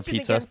leftover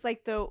pizza against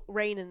like the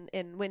rain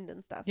and wind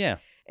and stuff. Yeah.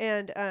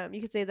 And you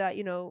could say that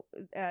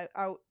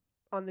out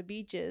on the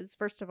beaches,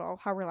 first of all,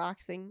 how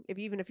relaxing.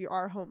 Even if you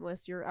are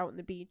homeless, you're out on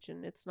the beach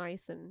and it's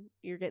nice and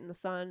you're getting the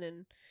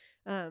sun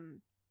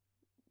and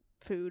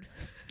food.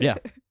 Yeah.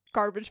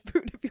 Garbage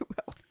food, if you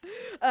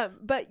will.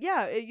 But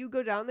yeah, you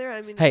go down there.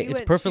 I mean, hey,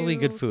 it's perfectly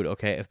good food.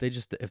 Okay, if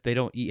they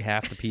don't eat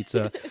half the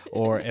pizza,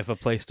 or if a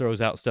place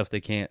throws out stuff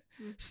they can't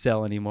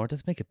sell anymore, it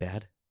doesn't make it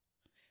bad.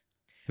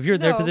 If you're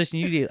in their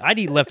position, I'd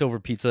eat leftover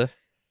pizza.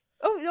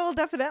 Oh, well,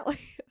 definitely.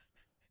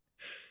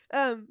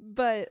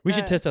 But we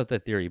should test out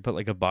that theory. Put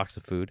like a box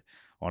of food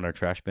on our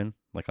trash bin,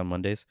 like on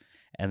Mondays,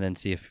 and then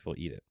see if people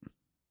eat it.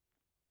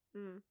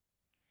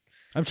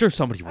 I'm sure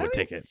somebody would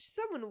take it.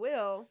 Someone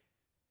will.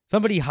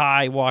 Somebody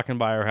high walking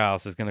by our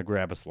house is gonna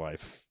grab a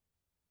slice.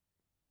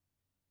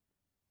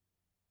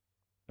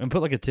 And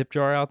put like a tip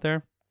jar out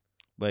there.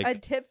 Like a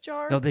tip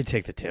jar? No, they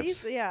take the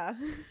tips. Yeah.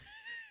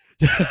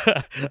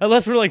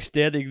 Unless we're like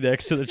standing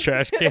next to the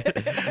trash can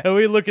and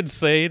we look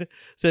insane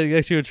standing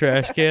next to a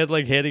trash can,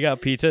 like handing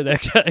out pizza and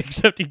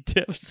accepting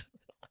tips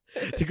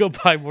to go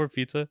buy more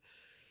pizza.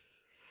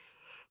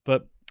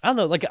 But I don't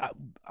know, like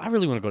I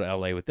really want to go to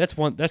LA with that's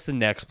the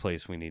next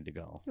place we need to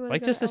go.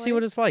 Like just to see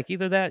what it's like.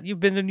 Either that you've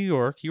been to New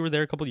York, you were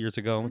there a couple years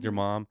ago with your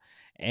mom,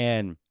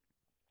 and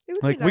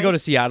like we go to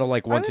Seattle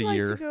like once a year. I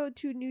would like to go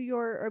to New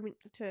York,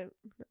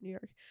 New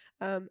York,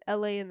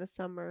 LA in the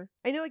summer.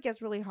 I know it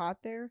gets really hot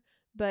there,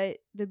 but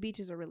the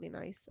beaches are really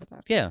nice at that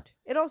point. Yeah.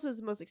 It also is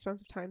the most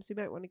expensive time, so you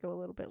might want to go a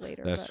little bit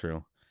later. That's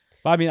true.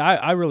 But I mean,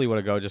 I really want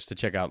to go just to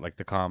check out like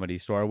the Comedy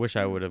Store. I wish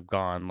I would have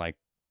gone like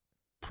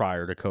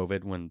prior to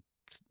COVID when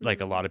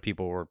like a lot of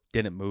people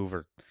didn't move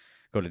or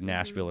go to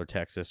Nashville or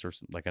Texas or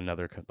like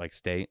another like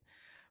state.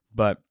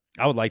 But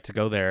I would like to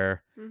go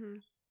there.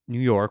 New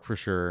York for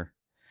sure.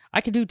 I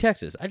could do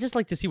Texas. I just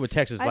like to see what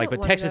Texas is like,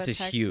 but Texas is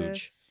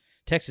huge.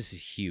 Texas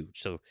is huge.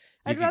 So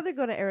I'd rather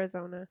go to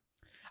Arizona.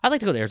 I'd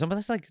like to go to Arizona,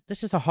 but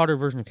this is a hotter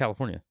version of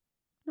California.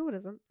 No, it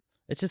isn't.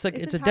 It's just like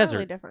it's a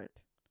desert. Different.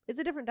 It's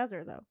a different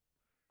desert though.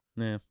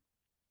 Yeah.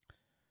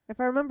 If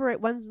I remember right,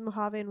 one's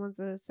Mojave and one's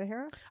the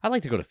Sahara. I'd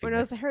like to go to Phoenix. Or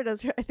no, Sahara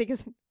desert I think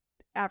is in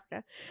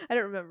Africa. I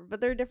don't remember,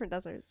 but they're different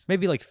deserts.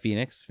 Maybe like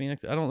Phoenix. I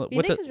don't know.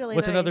 Phoenix is really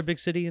what's nice. Another big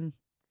city in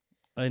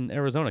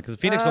Arizona? Because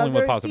Phoenix is the only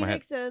one pops in my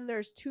head. There's Phoenix and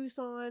there's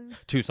Tucson.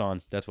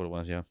 Tucson, that's what it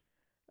was. Yeah.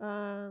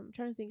 I'm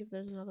trying to think if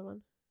there's another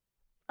one.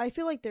 I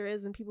feel like there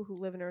is, and people who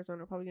live in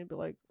Arizona are probably gonna be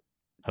like,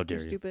 "How dare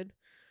you?" Stupid.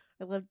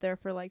 I lived there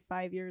for like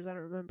 5 years. I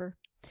don't remember.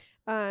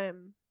 Yeah,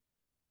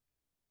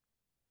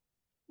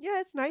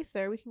 it's nice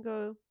there. We can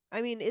go.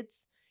 I mean,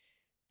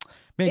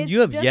 Man, you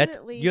have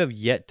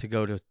yet to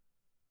go to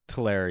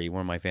Tulare,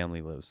 where my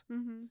family lives.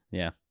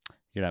 Yeah,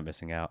 you're not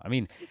missing out. I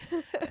mean,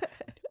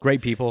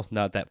 great people,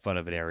 not that fun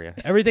of an area.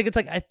 Everything, it's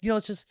like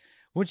it's just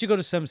once you go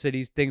to some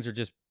cities, things are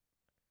just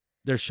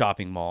there's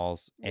shopping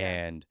malls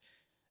and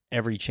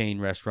every chain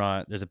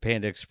restaurant. There's a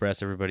Panda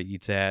Express everybody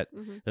eats at.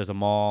 There's a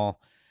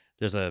mall.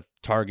 There's a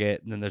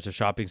Target, and then there's a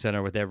shopping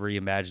center with every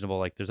imaginable.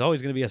 Like, there's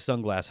always going to be a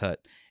Sunglass Hut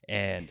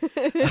and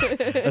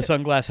a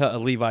Sunglass Hut, a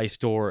Levi's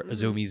store, a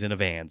Zoomies, and a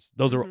Vans.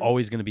 Those are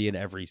always going to be in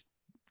every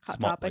Hot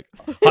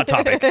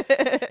Topic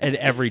in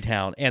every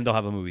town, and they'll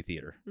have a movie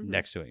theater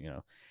next to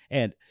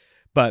it.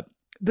 But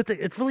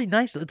it's really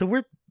nice. It's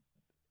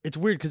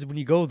weird because when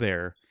you go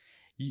there,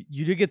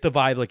 you do get the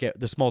vibe like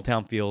the small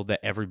town feel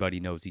that everybody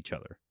knows each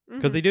other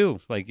because they do.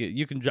 Like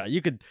you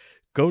could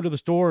go to the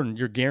store and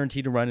you're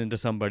guaranteed to run into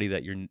somebody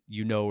that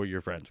you know or you're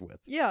friends with.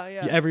 Yeah.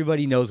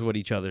 Everybody knows what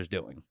each other's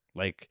doing.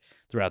 Like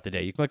throughout the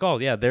day, you can like, oh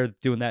yeah, they're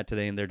doing that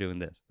today and they're doing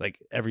this. Like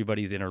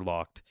everybody's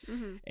interlocked.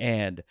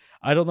 And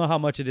I don't know how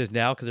much it is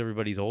now because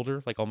everybody's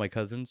older. Like all my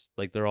cousins,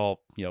 like they're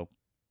all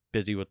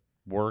busy with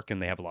work and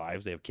they have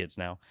lives. They have kids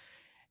now,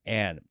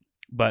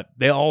 but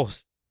they all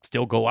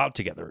still go out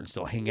together and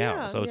still hang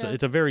out. So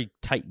it's a very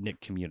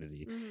tight-knit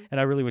community. And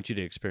I really want you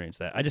to experience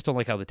that. I just don't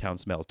like how the town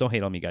smells. Don't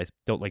hate on me, guys.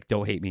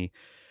 Don't hate me.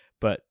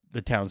 But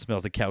the town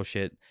smells like cow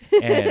shit.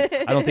 And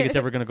I don't think it's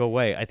ever going to go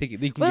away. I think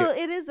it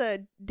is a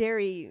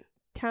dairy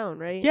town,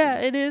 right? Yeah,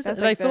 it is. That's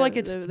and I feel like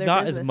it's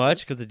not as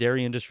much because the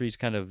dairy industry is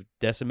kind of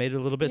decimated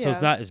a little bit. So it's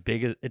not as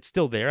big as it's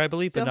still there, I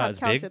believe, but not as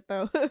big. Shit,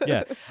 though.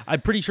 Yeah. I'm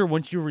pretty sure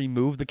once you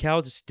remove the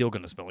cows, it's still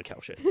going to smell like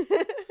cow shit.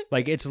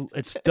 Like it's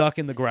stuck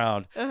in the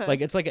ground. Like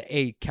it's like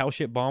a cow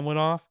shit bomb went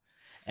off,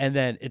 and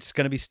then it's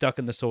gonna be stuck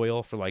in the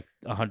soil for like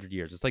 100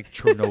 years. It's like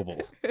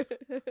Chernobyl,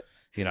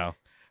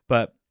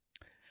 But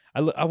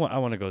I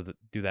want to go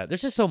do that.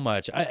 There's just so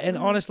much, and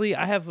honestly,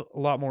 I have a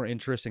lot more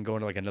interest in going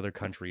to like another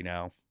country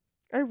now.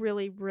 I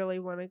really, really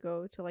want to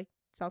go to like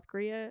South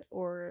Korea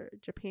or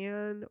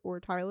Japan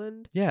or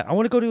Thailand. Yeah, I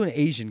want to go to an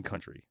Asian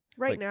country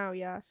now.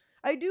 Yeah,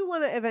 I do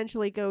want to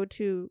eventually go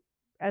to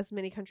as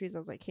many countries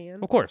as I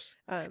can. Of course.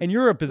 And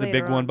Europe is a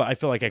big one, but I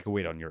feel like I could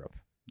wait on Europe.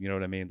 You know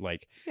what I mean?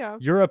 Like,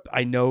 Europe,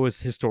 I know is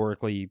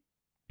historically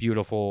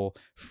beautiful.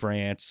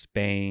 France,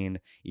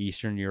 Spain,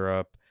 Eastern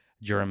Europe,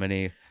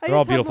 Germany. They're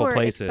all beautiful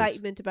places.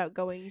 Excitement about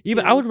going.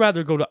 Even I would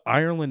rather go to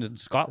Ireland and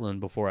Scotland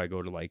before I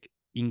go to like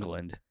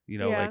England.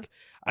 Like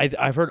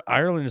I've heard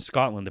Ireland and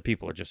Scotland, the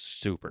people are just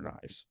super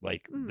nice.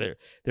 Like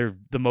they're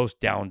the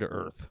most down to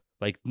earth.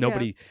 Like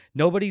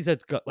nobody's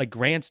like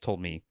Grant's told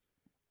me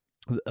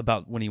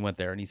about when he went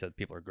there, and he said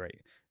people are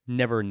great.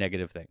 Never a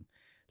negative thing.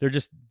 They're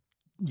just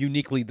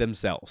uniquely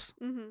themselves.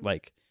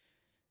 Like,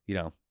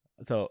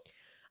 so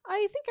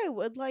I think I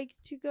would like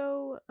to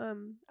go.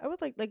 I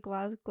would like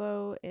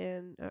Glasgow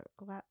and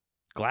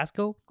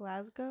Glasgow?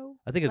 Glasgow?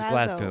 I think it's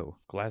Glasgow.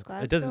 Glasgow.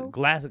 It doesn't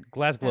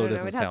Glasgow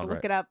doesn't sound right.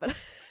 Look it up.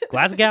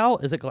 Glasgow?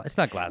 Is it? It's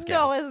not Glasgow.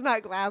 No, it's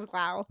not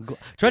Glasgow.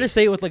 Try to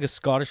say it with like a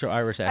Scottish or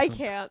Irish accent. I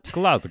can't.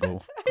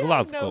 Glasgow.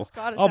 Glasgow.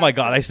 Oh my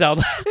god, I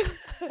sound.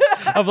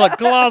 I'm like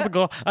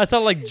Glasgow. I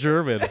sound like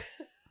German.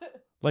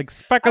 Like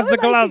speckles of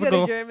Glasgow. I would like to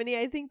go to Germany.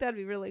 I think that'd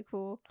be really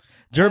cool.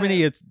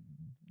 Germany, it's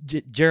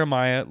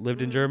Jeremiah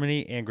lived in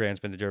Germany and Grant's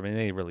been to Germany.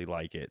 They really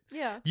like it.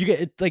 Yeah. You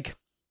get it like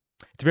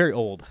it's very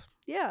old.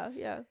 Yeah,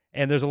 yeah.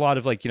 And there's a lot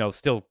of like,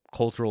 still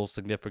cultural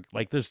significant.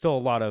 Like there's still a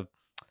lot of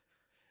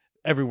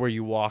everywhere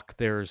you walk,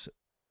 there's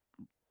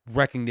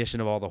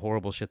recognition of all the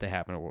horrible shit that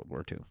happened in World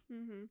War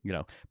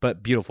II.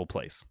 But beautiful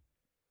place.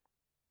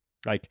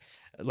 Like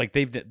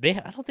they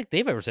I don't think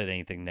they've ever said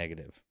anything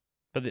negative.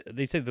 But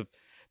they say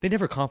they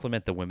never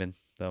compliment the women.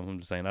 So I'm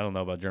just saying, I don't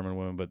know about German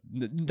women, but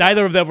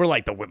neither of them were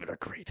like, the women are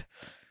great.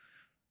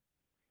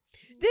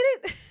 Did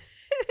it?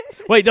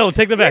 Wait, no,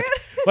 take that back.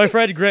 My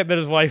friend Grant met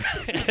his wife.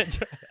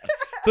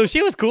 So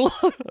she was cool.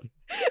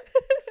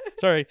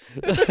 Sorry.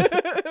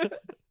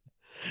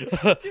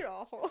 You're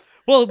awful.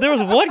 Well, there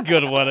was one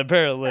good one,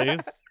 apparently.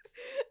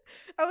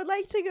 I would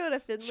like to go to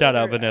Finland. Shout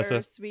out Vanessa.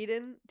 Or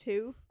Sweden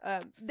too.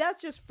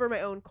 That's just for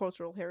my own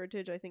cultural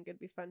heritage. I think it'd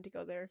be fun to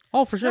go there.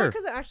 Oh, for sure. Not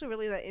because I'm actually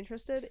really that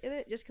interested in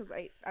it, just because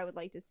I would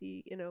like to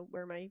see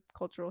where my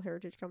cultural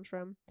heritage comes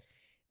from,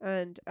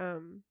 and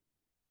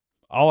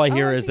all I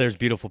hear is there's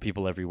beautiful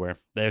people everywhere.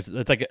 They're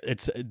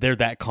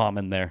that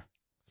common there.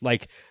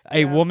 Like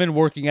a woman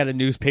working at a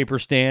newspaper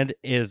stand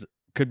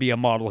could be a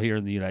model here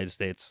in the United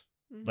States.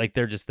 Mm-hmm. Like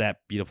they're just that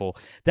beautiful.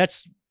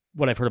 That's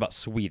what I've heard about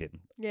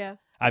Sweden. Yeah.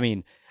 I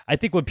mean, I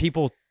think when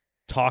people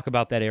talk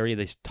about that area,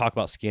 they talk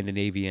about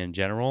Scandinavia in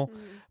general,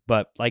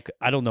 but like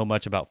I don't know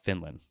much about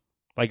Finland.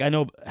 Like I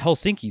know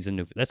Helsinki's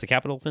that's the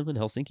capital of Finland,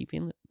 Helsinki,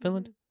 Finland.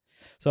 Mm-hmm.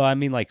 So I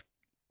mean, like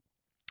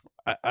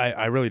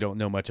I really don't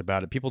know much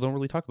about it. People don't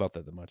really talk about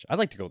that much. I'd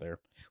like to go there.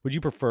 Would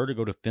you prefer to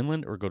go to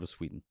Finland or go to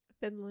Sweden?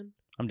 Finland.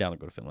 I'm down to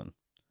go to Finland.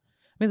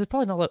 I mean, there's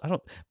probably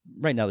not.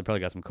 Right now, they probably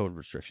got some COVID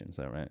restrictions,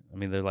 though, right? I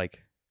mean, they're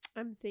like.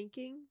 I'm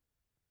thinking,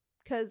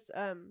 because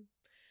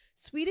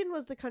Sweden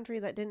was the country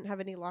that didn't have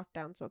any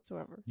lockdowns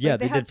whatsoever. Yeah,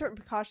 they had certain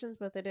precautions,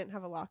 but they didn't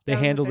have a lockdown. They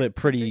handled it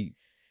pretty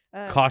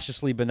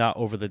cautiously, but not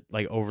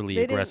overly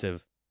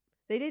aggressive.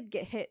 They did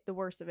get hit the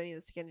worst of any of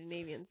the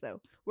Scandinavians,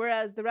 though.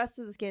 Whereas the rest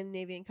of the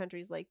Scandinavian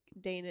countries, like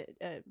Danish,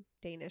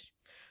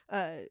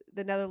 the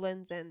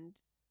Netherlands and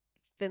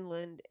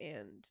Finland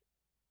and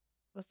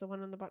what's the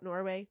one on the bottom?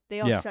 Norway.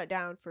 They all shut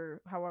down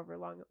for however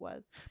long it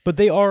was. But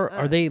they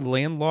are they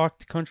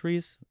landlocked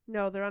countries?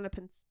 No, they're on a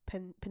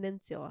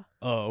peninsula.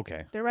 Oh,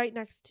 okay. They're right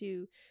next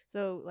to,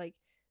 so like,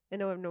 I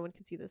know no one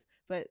can see this,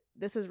 but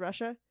this is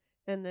Russia,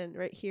 and then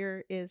right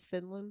here is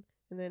Finland,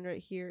 and then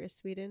right here is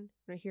Sweden,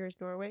 right here is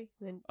Norway,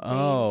 and then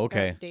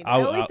okay.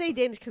 I always say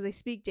Danish because I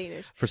speak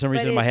Danish. For some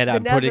reason in my head,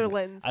 I'm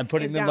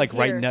putting them like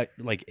right now,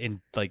 like in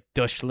like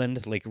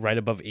Deutschland, like right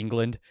above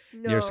England,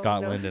 near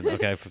Scotland, and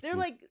okay.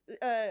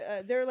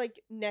 They're like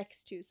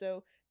next to,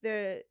 so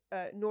the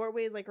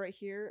Norway is like right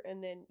here,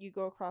 and then you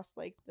go across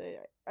like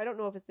I don't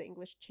know if it's the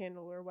English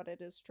Channel or what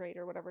it is, Strait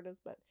or whatever it is,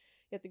 but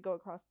you have to go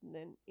across, and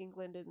then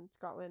England and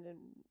Scotland and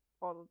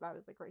all of that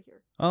is like right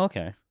here. Oh,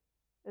 okay.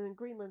 And then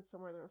Greenland's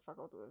somewhere there. Fuck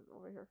all the way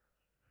over here.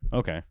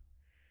 Okay.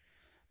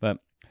 But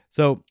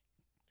so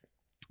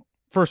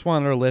first one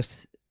on our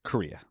list,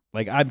 Korea.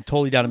 Like I'm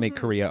totally down to make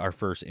Korea our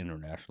first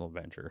international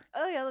venture.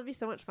 Oh yeah, that'd be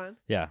so much fun.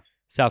 Yeah.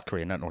 South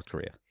Korea, not North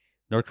Korea.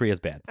 North Korea's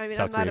bad. I mean,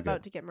 South I'm not Korea about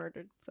good. to get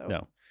murdered, so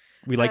no.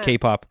 We like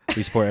K-pop.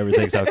 We support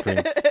everything South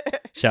Korea.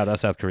 Shout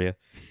out South Korea.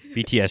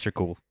 BTS are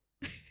cool.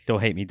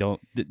 Don't hate me.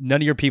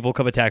 None of your people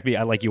come attack me.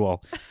 I like you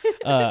all.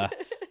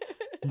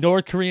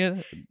 North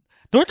Korea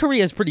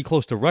is pretty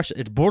close to Russia.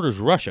 It borders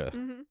Russia.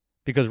 Mm-hmm.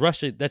 Because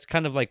Russia, that's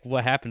kind of like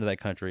what happened to that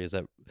country is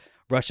that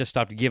Russia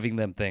stopped giving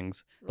them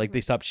things. Like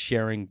they stopped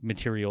sharing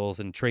materials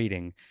and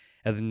trading.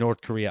 And then North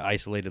Korea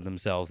isolated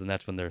themselves, and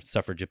that's when their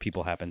suffrage of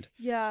people happened.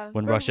 Yeah.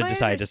 When Russia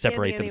decided to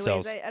separate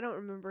themselves. I don't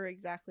remember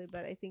exactly,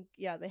 but I think,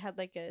 they had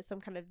like some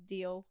kind of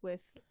deal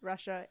with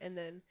Russia, and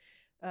then...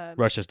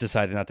 Russia's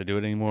decided not to do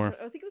it anymore.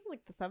 I think it was in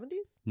like the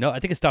 70s? No, I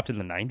think it stopped in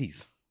the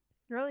 90s.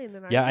 Really, in the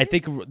 90s? Yeah, I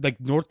think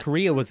like North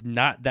Korea was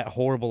not that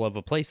horrible of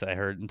a place, I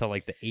heard, until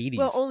like the 80s.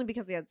 Well, only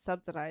because they had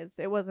subsidized.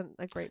 It wasn't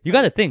a great place. You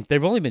got to think,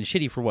 they've only been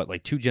shitty for what,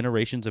 like 2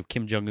 generations of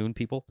Kim Jong-un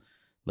people?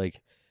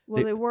 Like,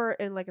 well, they were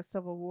in like a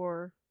civil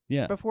war.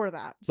 Yeah. Before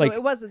that, so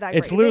it wasn't that.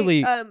 It's great.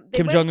 literally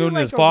Kim Jong Un and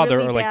his father,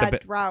 really or like the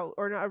drought,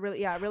 or not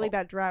really, really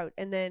bad drought,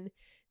 and then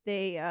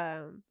they.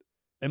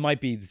 It might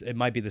be the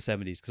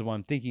 70s because what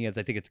I'm thinking is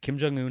I think it's Kim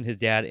Jong Un, his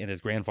dad, and his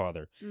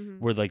grandfather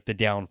were like the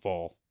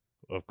downfall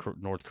of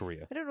North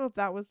Korea. I don't know if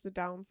that was the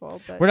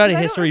downfall, but we're not a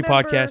history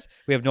podcast.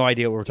 We have no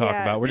idea what we're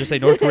talking about. We're just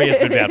saying North Korea's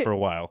been bad for a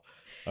while.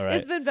 All right,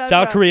 it's been bad.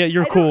 South Korea,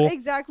 you're cool. I don't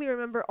exactly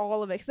remember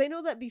all of it because I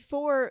know that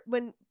before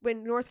when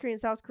North Korea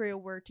and South Korea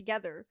were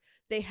together,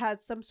 they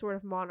had some sort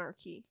of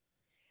monarchy.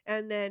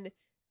 And then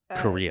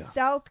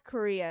South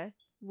Korea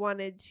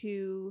wanted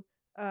to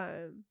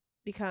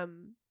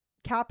become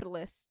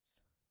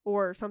capitalists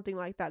or something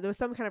like that. There was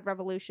some kind of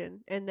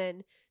revolution, and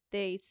then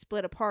they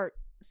split apart,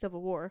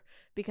 civil war,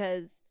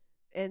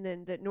 and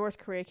then the North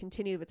Korea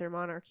continued with their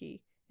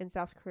monarchy, and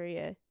South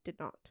Korea did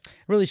not. It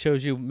really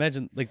shows you.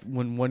 Imagine like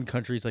when one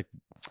country's like,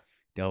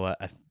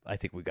 I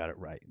think we got it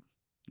right.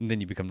 And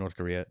then you become North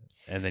Korea,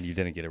 and then you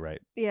didn't get it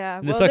right. Yeah,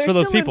 and it sucks for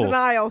those people. In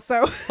denial,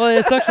 so. Well,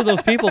 it sucks for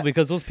those people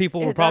because those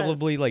people were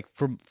probably like,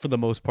 for the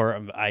most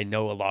part, I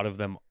know a lot of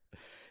them.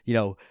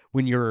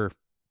 When you're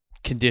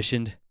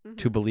conditioned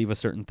to believe a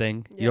certain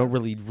thing, you don't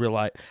really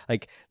realize.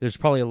 Like, there's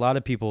probably a lot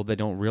of people that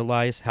don't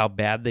realize how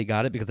bad they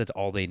got it because that's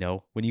all they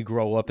know. When you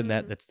grow up in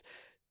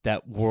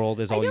that world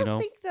is all you know. I don't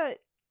think that.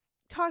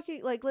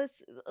 Talking like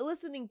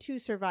listening to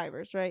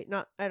survivors, right?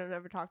 Not I don't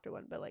ever talk to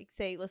one, but like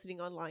say listening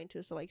online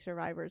to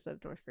survivors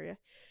of North Korea.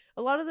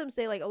 A lot of them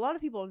say a lot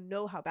of people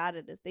know how bad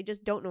it is. They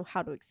just don't know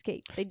how to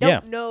escape. They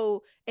don't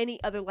know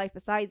any other life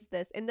besides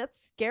this, and that's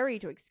scary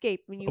to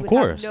escape when you would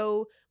have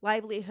no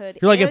livelihood.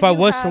 You're like, if I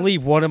was to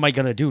leave, what am I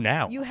gonna do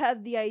now? You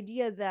have the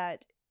idea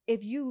that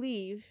if you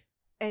leave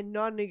and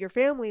none of your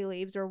family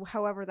leaves, or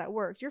however that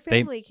works, your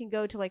family can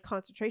go to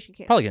concentration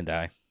camps. Probably gonna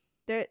die.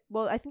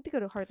 Well, I think they go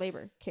to hard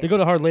labor camps. They go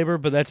to hard labor,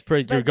 but that's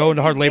pretty. You're going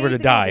to hard labor to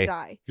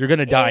die. You're going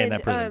to die in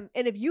that prison.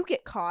 And if you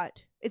get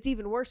caught, it's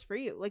even worse for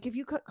you. Like if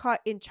you get caught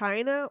in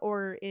China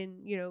or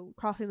in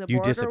crossing the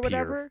border or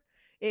whatever,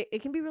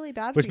 it can be really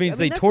bad. Which means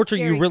they torture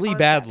you really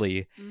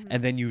badly,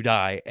 and then you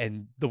die.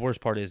 And the worst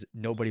part is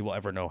nobody will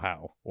ever know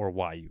how or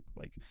why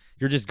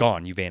you're just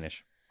gone. You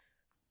vanish.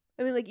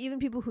 I mean, even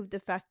people who've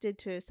defected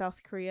to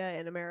South Korea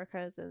and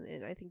Americas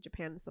and I think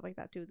Japan and stuff like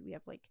that too. We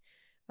have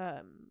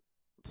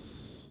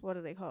what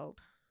are they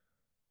called?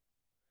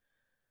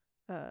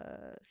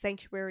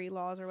 Sanctuary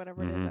laws or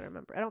whatever it is. I don't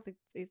remember. I don't think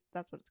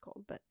that's what it's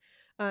called, but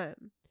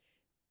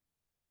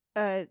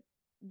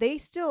they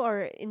still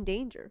are in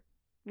danger.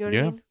 You know what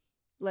I mean?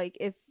 Like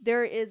if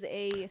there is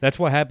that's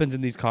what happens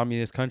in these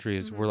communist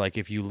countries where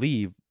if you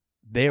leave,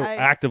 they're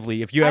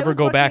actively, if you ever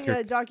go back. I was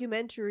watching a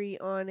documentary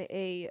on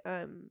a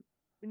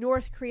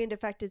North Korean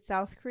defected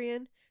South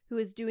Korean who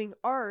is doing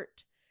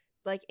art,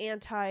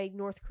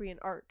 anti-North Korean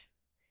art.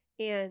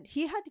 And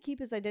he had to keep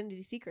his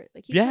identity secret.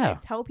 He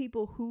couldn't tell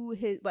people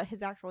what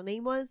his actual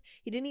name was.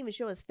 He didn't even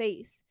show his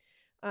face.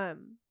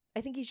 I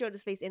think he showed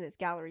his face in his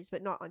galleries,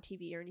 but not on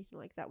TV or anything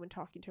like that when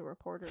talking to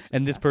reporters.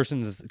 And this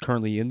person is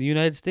currently in the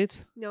United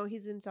States? No,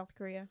 he's in South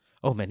Korea.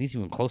 Oh man, he's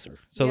even closer.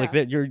 So you're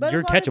catchable. But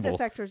a lot of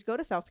defectors go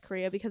to South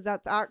Korea because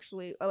that's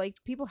actually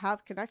people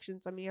have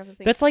connections. I mean, you have to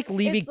think that's like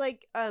leaving.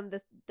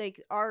 It's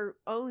our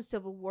own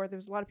civil war.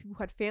 There's a lot of people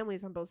who had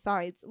families on both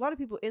sides. A lot of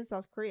people in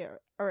South Korea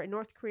or in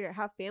North Korea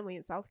have family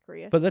in South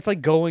Korea. But that's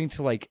like going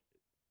to like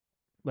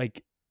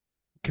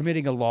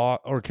committing a law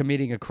or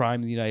committing a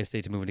crime in the United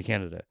States and moving to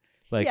Canada.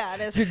 Yeah,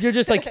 it is. You're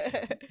just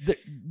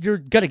you're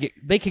gonna get.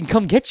 They can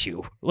come get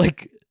you.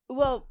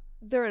 Well,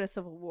 they're in a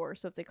civil war,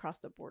 so if they cross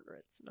the border,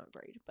 it's not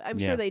great. But I'm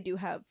sure they do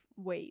have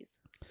ways.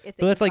 But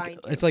that's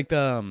it's like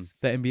the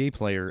NBA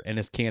player and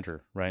his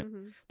cantor, right?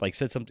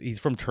 Said something. He's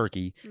from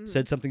Turkey.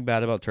 Said something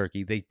bad about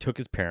Turkey. They took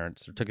his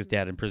parents or took his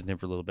dad, imprisoned him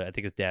for a little bit. I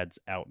think his dad's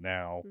out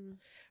now,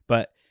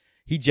 but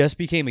he just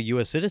became a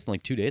U.S. citizen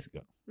 2 days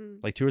ago,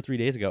 2 or 3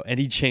 days ago, and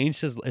he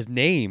changed his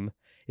name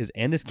is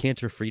Enes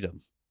Kanter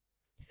Freedom.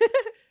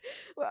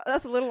 Well,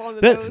 that's a little on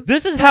the nose.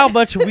 This is how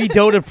much we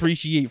don't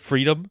appreciate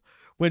freedom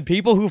when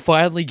people who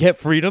finally get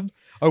freedom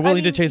are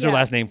willing to change their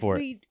last name for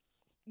it.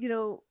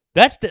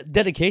 That's the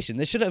dedication.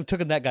 They should have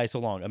taken that guy so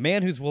long. A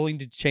man who's willing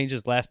to change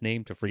his last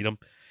name to freedom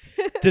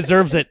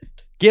deserves it.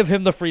 Give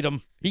him the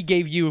freedom. He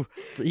gave you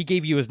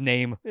his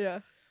name. Yeah.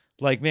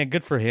 Man,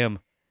 good for him.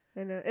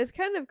 I know. It's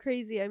kind of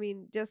crazy. I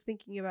mean, just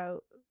thinking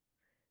about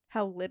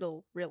how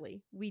little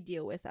really we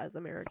deal with as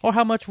Americans, or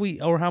how much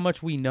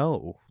we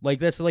know.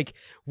 That's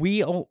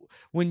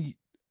when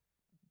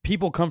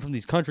people come from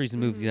these countries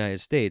and move to the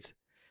United States,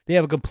 they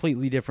have a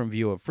completely different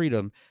view of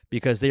freedom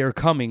because they are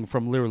coming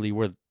from literally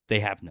where they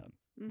have none.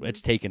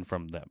 It's taken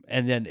from them.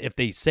 And then if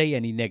they say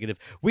any negative,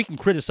 we can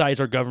criticize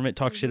our government,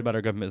 talk shit about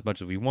our government as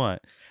much as we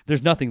want.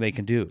 There's nothing they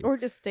can do. Or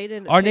just state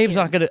an our name's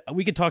not gonna.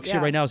 We can talk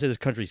shit right now and say this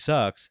country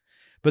sucks.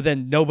 But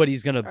then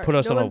nobody's gonna put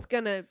us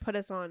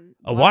on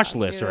a watch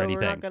list or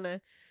anything.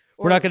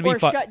 We're not gonna be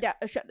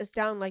shut this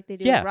down like they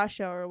did in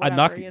Russia or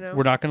whatever.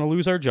 We're not gonna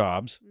lose our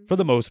jobs for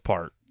the most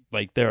part.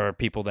 There are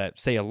people that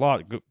say a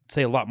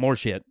lot more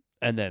shit,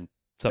 and then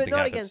something but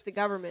not happens. Against the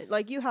government.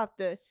 You have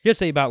to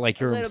say about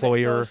your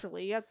employer.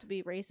 Socially, you have to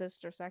be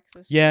racist or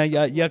sexist. Yeah,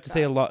 you have to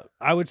say a lot.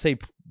 I would say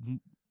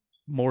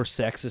more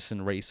sexist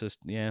and racist.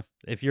 Yeah,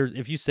 if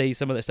you say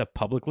some of that stuff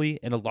publicly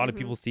and a lot of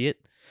people see it.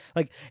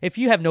 If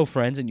you have no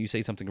friends and you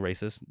say something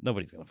racist,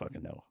 nobody's gonna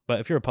fucking know. But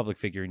if you're a public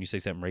figure and you say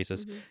something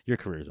racist, your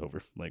career's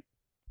over.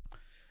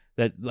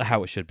 That's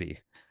how it should be.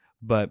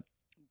 But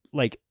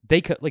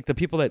the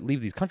people that leave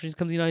these countries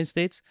come to the United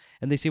States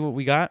and they see what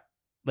we got.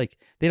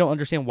 They don't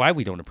understand why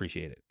we don't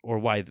appreciate it or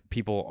why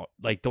people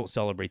don't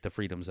celebrate the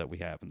freedoms that we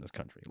have in this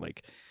country.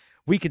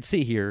 We could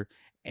sit here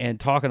and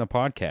talk on a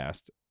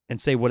podcast and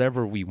say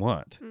whatever we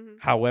want,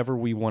 however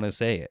we want to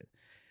say it,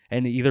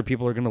 and either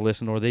people are going to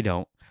listen or they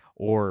don't,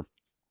 or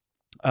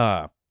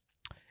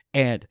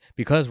And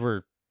because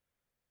we're,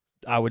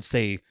 I would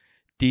say,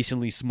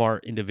 decently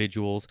smart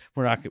individuals,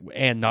 we're not,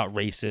 and not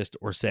racist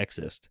or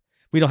sexist.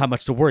 We don't have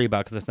much to worry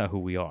about because that's not who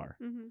we are.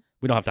 Mm-hmm.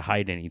 We don't have to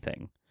hide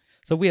anything.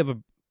 So we have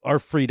our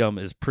freedom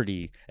is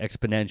pretty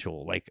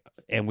exponential, like,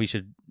 and we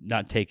should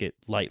not take it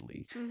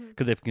lightly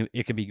because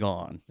it can be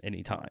gone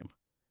anytime.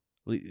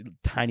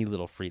 Tiny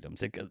little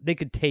freedoms. They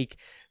could take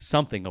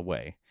something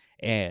away.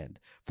 And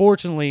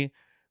fortunately,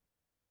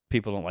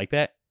 people don't like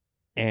that.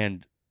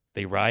 And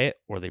they riot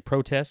or they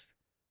protest.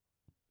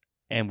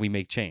 And we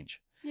make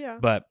change. Yeah.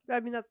 But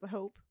I mean, that's the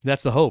hope.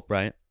 That's the hope,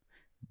 right?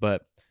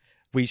 But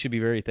we should be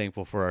very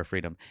thankful for our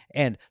freedom.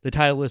 And the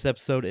title of this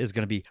episode is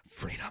going to be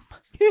Freedom.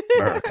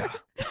 America.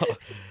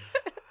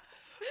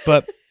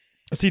 But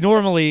see,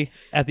 normally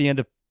at the end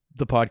of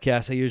the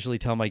podcast, I usually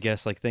tell my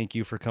guests, like, thank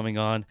you for coming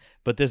on.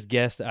 But this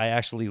guest I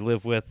actually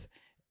live with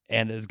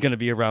and is going to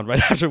be around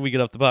right after we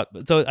get off the bus.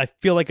 So I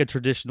feel like a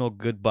traditional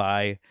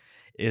goodbye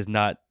is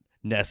not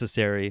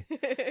necessary.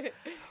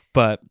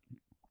 But,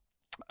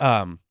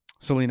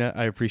 Salena,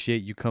 I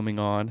appreciate you coming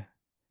on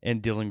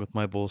and dealing with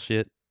my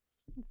bullshit.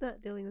 It's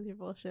not dealing with your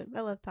bullshit.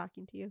 I love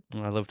talking to you.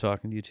 I love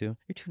talking to you too.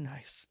 You're too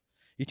nice.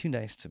 You're too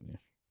nice to me.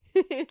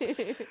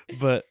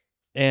 But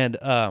and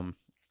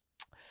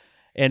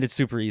it's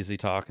super easy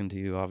talking to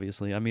you,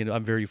 obviously. I mean,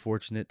 I'm very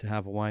fortunate to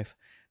have a wife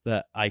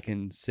that I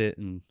can sit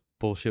and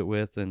bullshit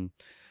with and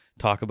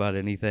talk about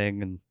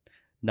anything and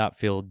not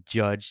feel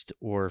judged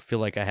or feel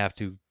like I have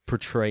to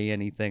portray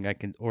anything. I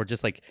can, or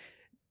just like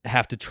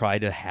have to try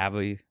to have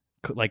a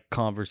like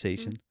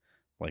conversation.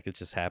 Like it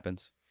just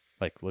happens.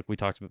 Like, look, we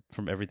talked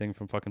from everything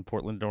from fucking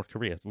Portland to North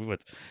Korea. We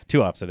went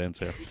two opposite ends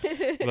here.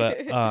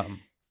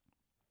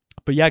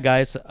 But yeah,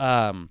 guys.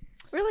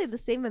 We're like the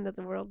same end of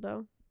the world,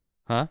 though.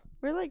 Huh?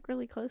 We're like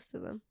really close to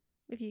them,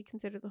 if you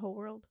consider the whole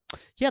world.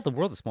 Yeah, the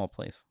world's a small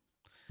place.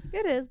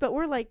 It is, but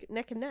we're like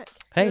neck and neck.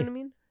 Hey, you know what I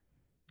mean?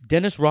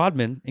 Dennis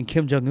Rodman and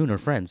Kim Jong-un are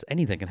friends.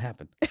 Anything can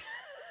happen.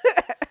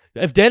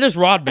 If Dennis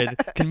Rodman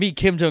can meet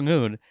Kim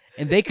Jong-un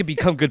and they could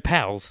become good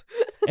pals,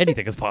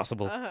 anything is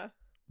possible.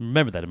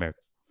 Remember that, America.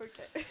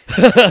 Okay.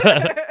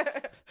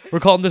 We're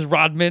calling this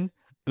Rodman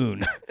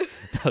Un.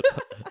 That's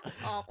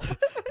awful.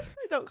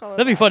 Don't call it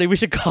That'd be funny. We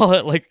should call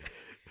it like,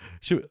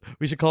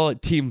 we should call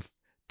it Team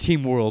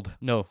World.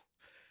 No,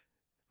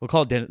 we'll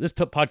call it Dennis. This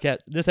podcast,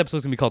 this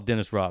episode's gonna be called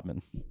Dennis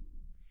Rodman,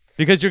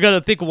 because you're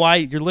gonna think why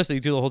you're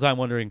listening to the whole time,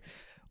 wondering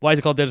why is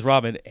it called Dennis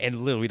Rodman, and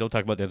literally we don't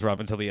talk about Dennis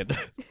Rodman until the end.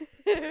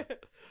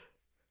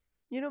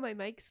 You know, my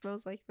mic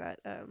smells like that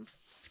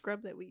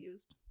scrub that we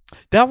used.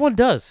 That one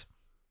does,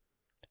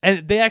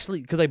 and they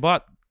actually, because I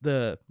bought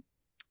the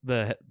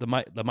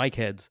mic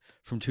heads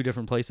from two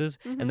different places,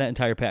 and that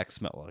entire pack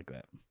smelled like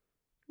that.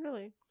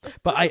 Really?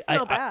 But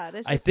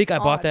I think I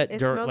bought that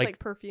during like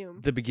perfume.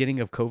 The beginning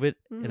of COVID,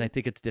 and I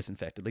think it's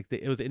disinfected. Like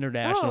it was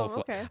international.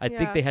 Okay. I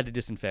think they had to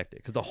disinfect it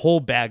because the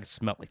whole bag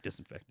smelled like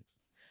disinfectant.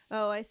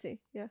 Oh, I see.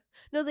 Yeah.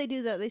 No, they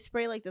do that. They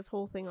spray like this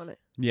whole thing on it.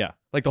 Yeah,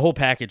 like the whole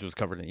package was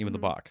covered in, even the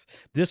box.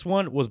 This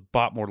one was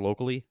bought more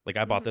locally. Like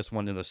I bought this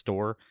one in the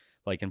store,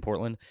 like in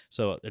Portland,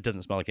 so it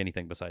doesn't smell like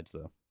anything besides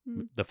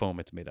the foam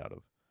it's made out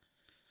of.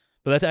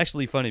 But that's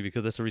actually funny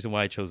because that's the reason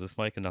why I chose this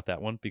mic and not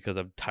that one, because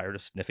I'm tired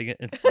of sniffing it.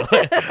 And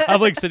I'm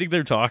like sitting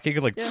there talking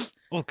and like,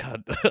 oh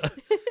God.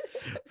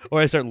 Or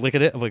I start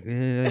licking it. I'm like,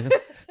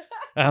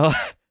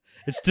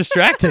 it's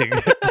distracting.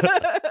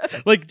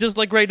 Like, just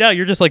like right now,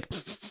 you're just like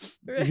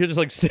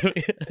sniffing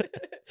it.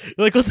 You're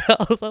like, what the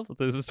hell is up with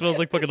this? It smells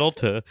like fucking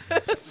Ulta.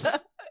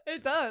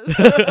 It does.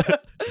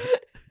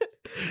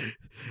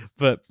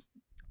 But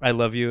I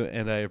love you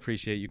and I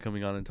appreciate you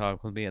coming on and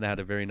talking with me, and I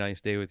had a very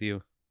nice day with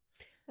you.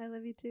 I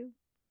love you too.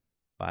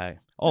 Bye.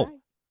 Oh, bye.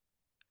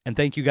 And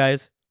thank you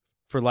guys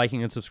for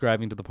liking and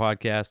subscribing to the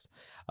podcast.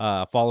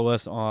 Follow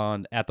us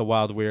on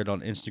 @TheWildWeird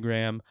on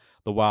Instagram,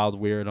 The Wild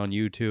Weird on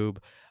YouTube.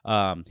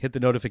 Hit the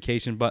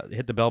notification button,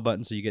 hit the bell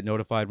button so you get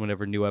notified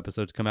whenever new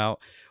episodes come out.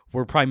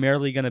 We're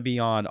primarily going to be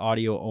on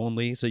audio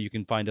only, so you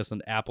can find us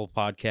on Apple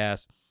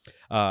Podcasts,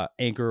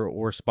 Anchor,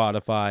 or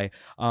Spotify.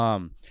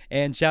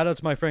 And shout out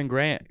to my friend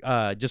Grant.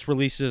 Just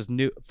released his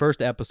first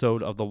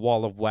episode of the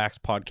Wall of Wax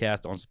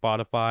podcast on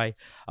Spotify.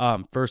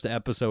 First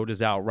episode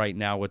is out right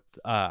now with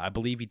I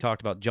believe he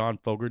talked about John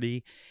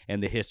Fogerty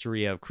and the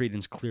history of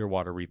Creedence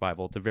Clearwater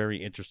Revival. It's a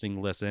very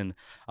interesting listen.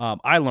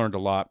 I learned a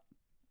lot,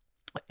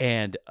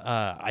 and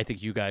I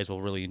think you guys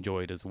will really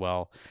enjoy it as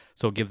well.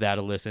 So give that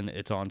a listen.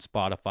 It's on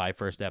Spotify.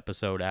 First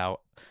episode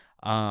out.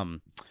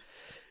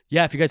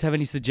 Yeah, if you guys have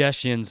any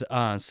suggestions,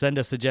 send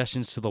us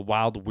suggestions to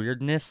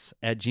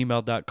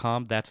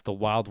thewildweirdness@gmail.com. That's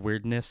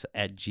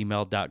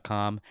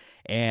thewildweirdness@gmail.com.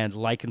 And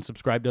like and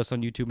subscribe to us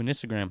on YouTube and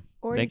Instagram.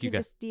 Or Thank you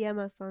guys. Just DM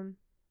us on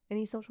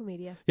any social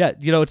media. Yeah,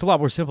 it's a lot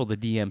more simple to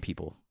DM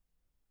people.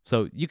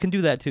 So you can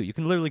do that too. You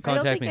can literally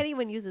contact me. I don't think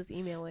anyone uses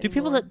email anymore. Do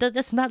people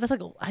that's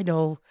like, I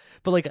know,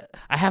 but like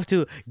I have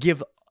to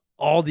give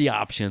all the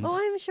options. Oh,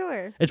 I'm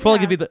sure. It's probably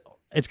going to be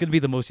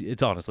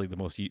it's honestly the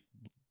most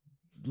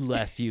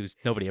last used.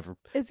 Nobody ever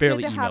It's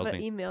barely good to have emails an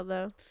me. email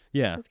though.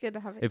 Yeah. It's good to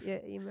have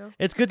an email.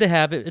 It's good to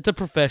have it. It's a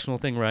professional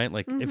thing, right?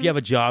 Like if you have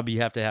a job,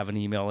 you have to have an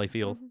email, I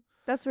feel.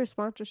 That's where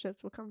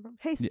sponsorships will come from.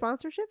 Hey,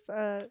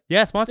 sponsorships?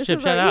 Yeah,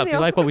 sponsorship, shout out if you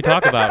like what we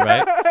talk about,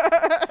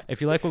 right?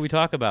 If you like what we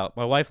talk about.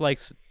 My wife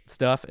likes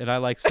stuff and I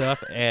like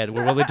stuff and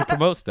we're willing to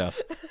promote stuff.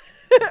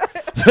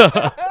 So,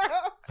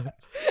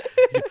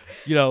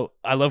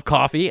 I love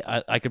coffee.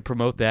 I could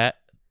promote that.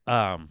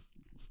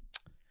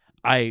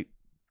 I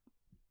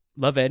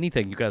love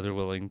anything you guys are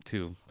willing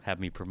to have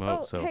me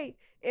promote. So hey,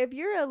 if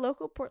you're a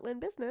local Portland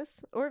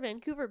business or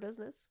Vancouver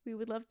business, we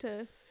would love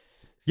to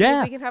see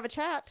if we can have a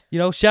chat.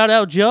 Shout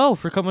out Joe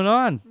for coming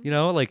on.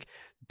 Like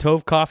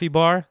Tove Coffee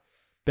Bar,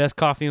 best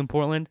coffee in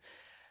Portland.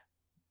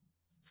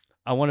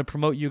 I want to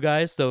promote you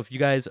guys. So if you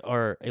guys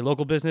are a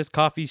local business,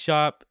 coffee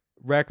shop,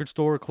 record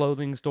store,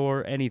 clothing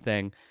store,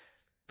 anything,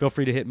 feel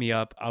free to hit me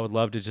up. I would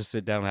love to just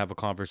sit down and have a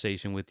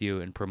conversation with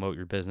you and promote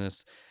your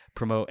business,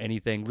 promote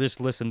anything. Just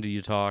listen to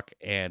you talk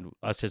and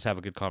us just have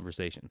a good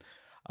conversation.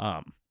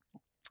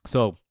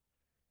 So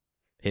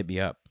hit me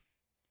up.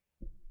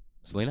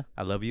 Salena,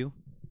 I love you.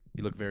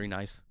 You look very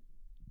nice.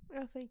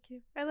 Oh, thank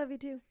you. I love you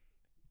too.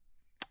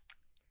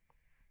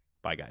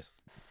 Bye, guys.